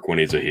it'll work when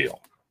he's a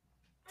heel.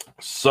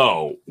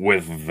 So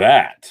with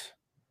that,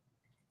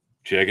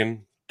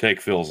 Chicken,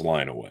 take Phil's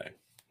line away.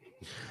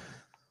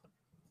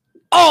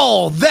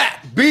 All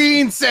that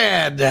being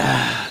said,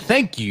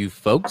 thank you,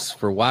 folks,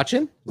 for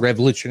watching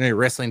Revolutionary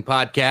Wrestling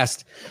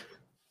Podcast.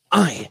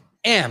 I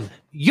am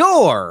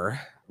your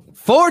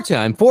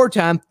four-time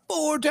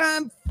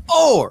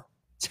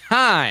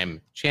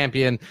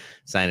champion.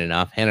 Signing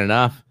off, handing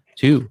off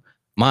to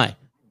my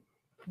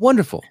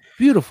wonderful,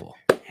 beautiful,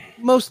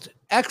 most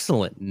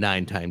excellent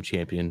 9-time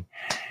champion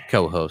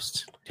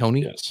co-host,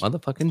 Tony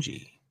motherfucking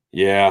G.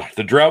 Yeah,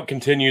 the drought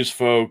continues,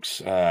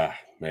 folks.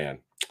 Man.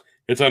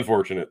 It's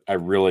unfortunate. I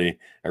really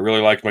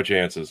liked my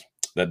chances.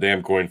 That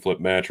damn coin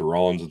flip match with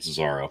Rollins and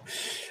Cesaro.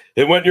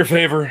 It went in your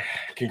favor.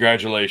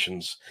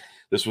 Congratulations.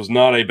 This was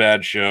not a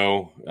bad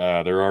show.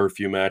 There are a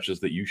few matches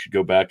that you should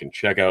go back and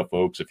check out,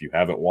 folks, if you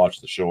haven't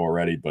watched the show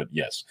already. But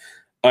yes,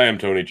 I am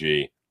Tony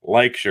G.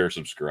 Like, share,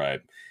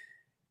 subscribe.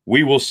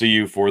 We will see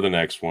you for the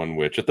next one,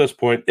 which at this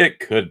point,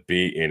 it could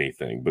be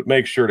anything. But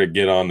make sure to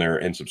get on there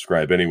and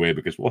subscribe anyway,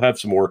 because we'll have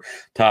some more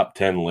top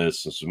 10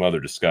 lists and some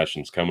other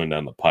discussions coming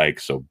down the pike.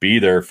 So be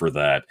there for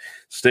that.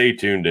 Stay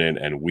tuned in,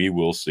 and we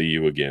will see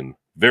you again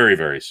very,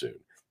 very soon.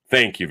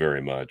 Thank you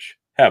very much.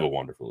 Have a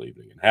wonderful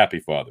evening, and happy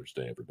Father's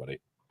Day, everybody.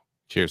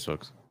 Cheers,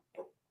 folks.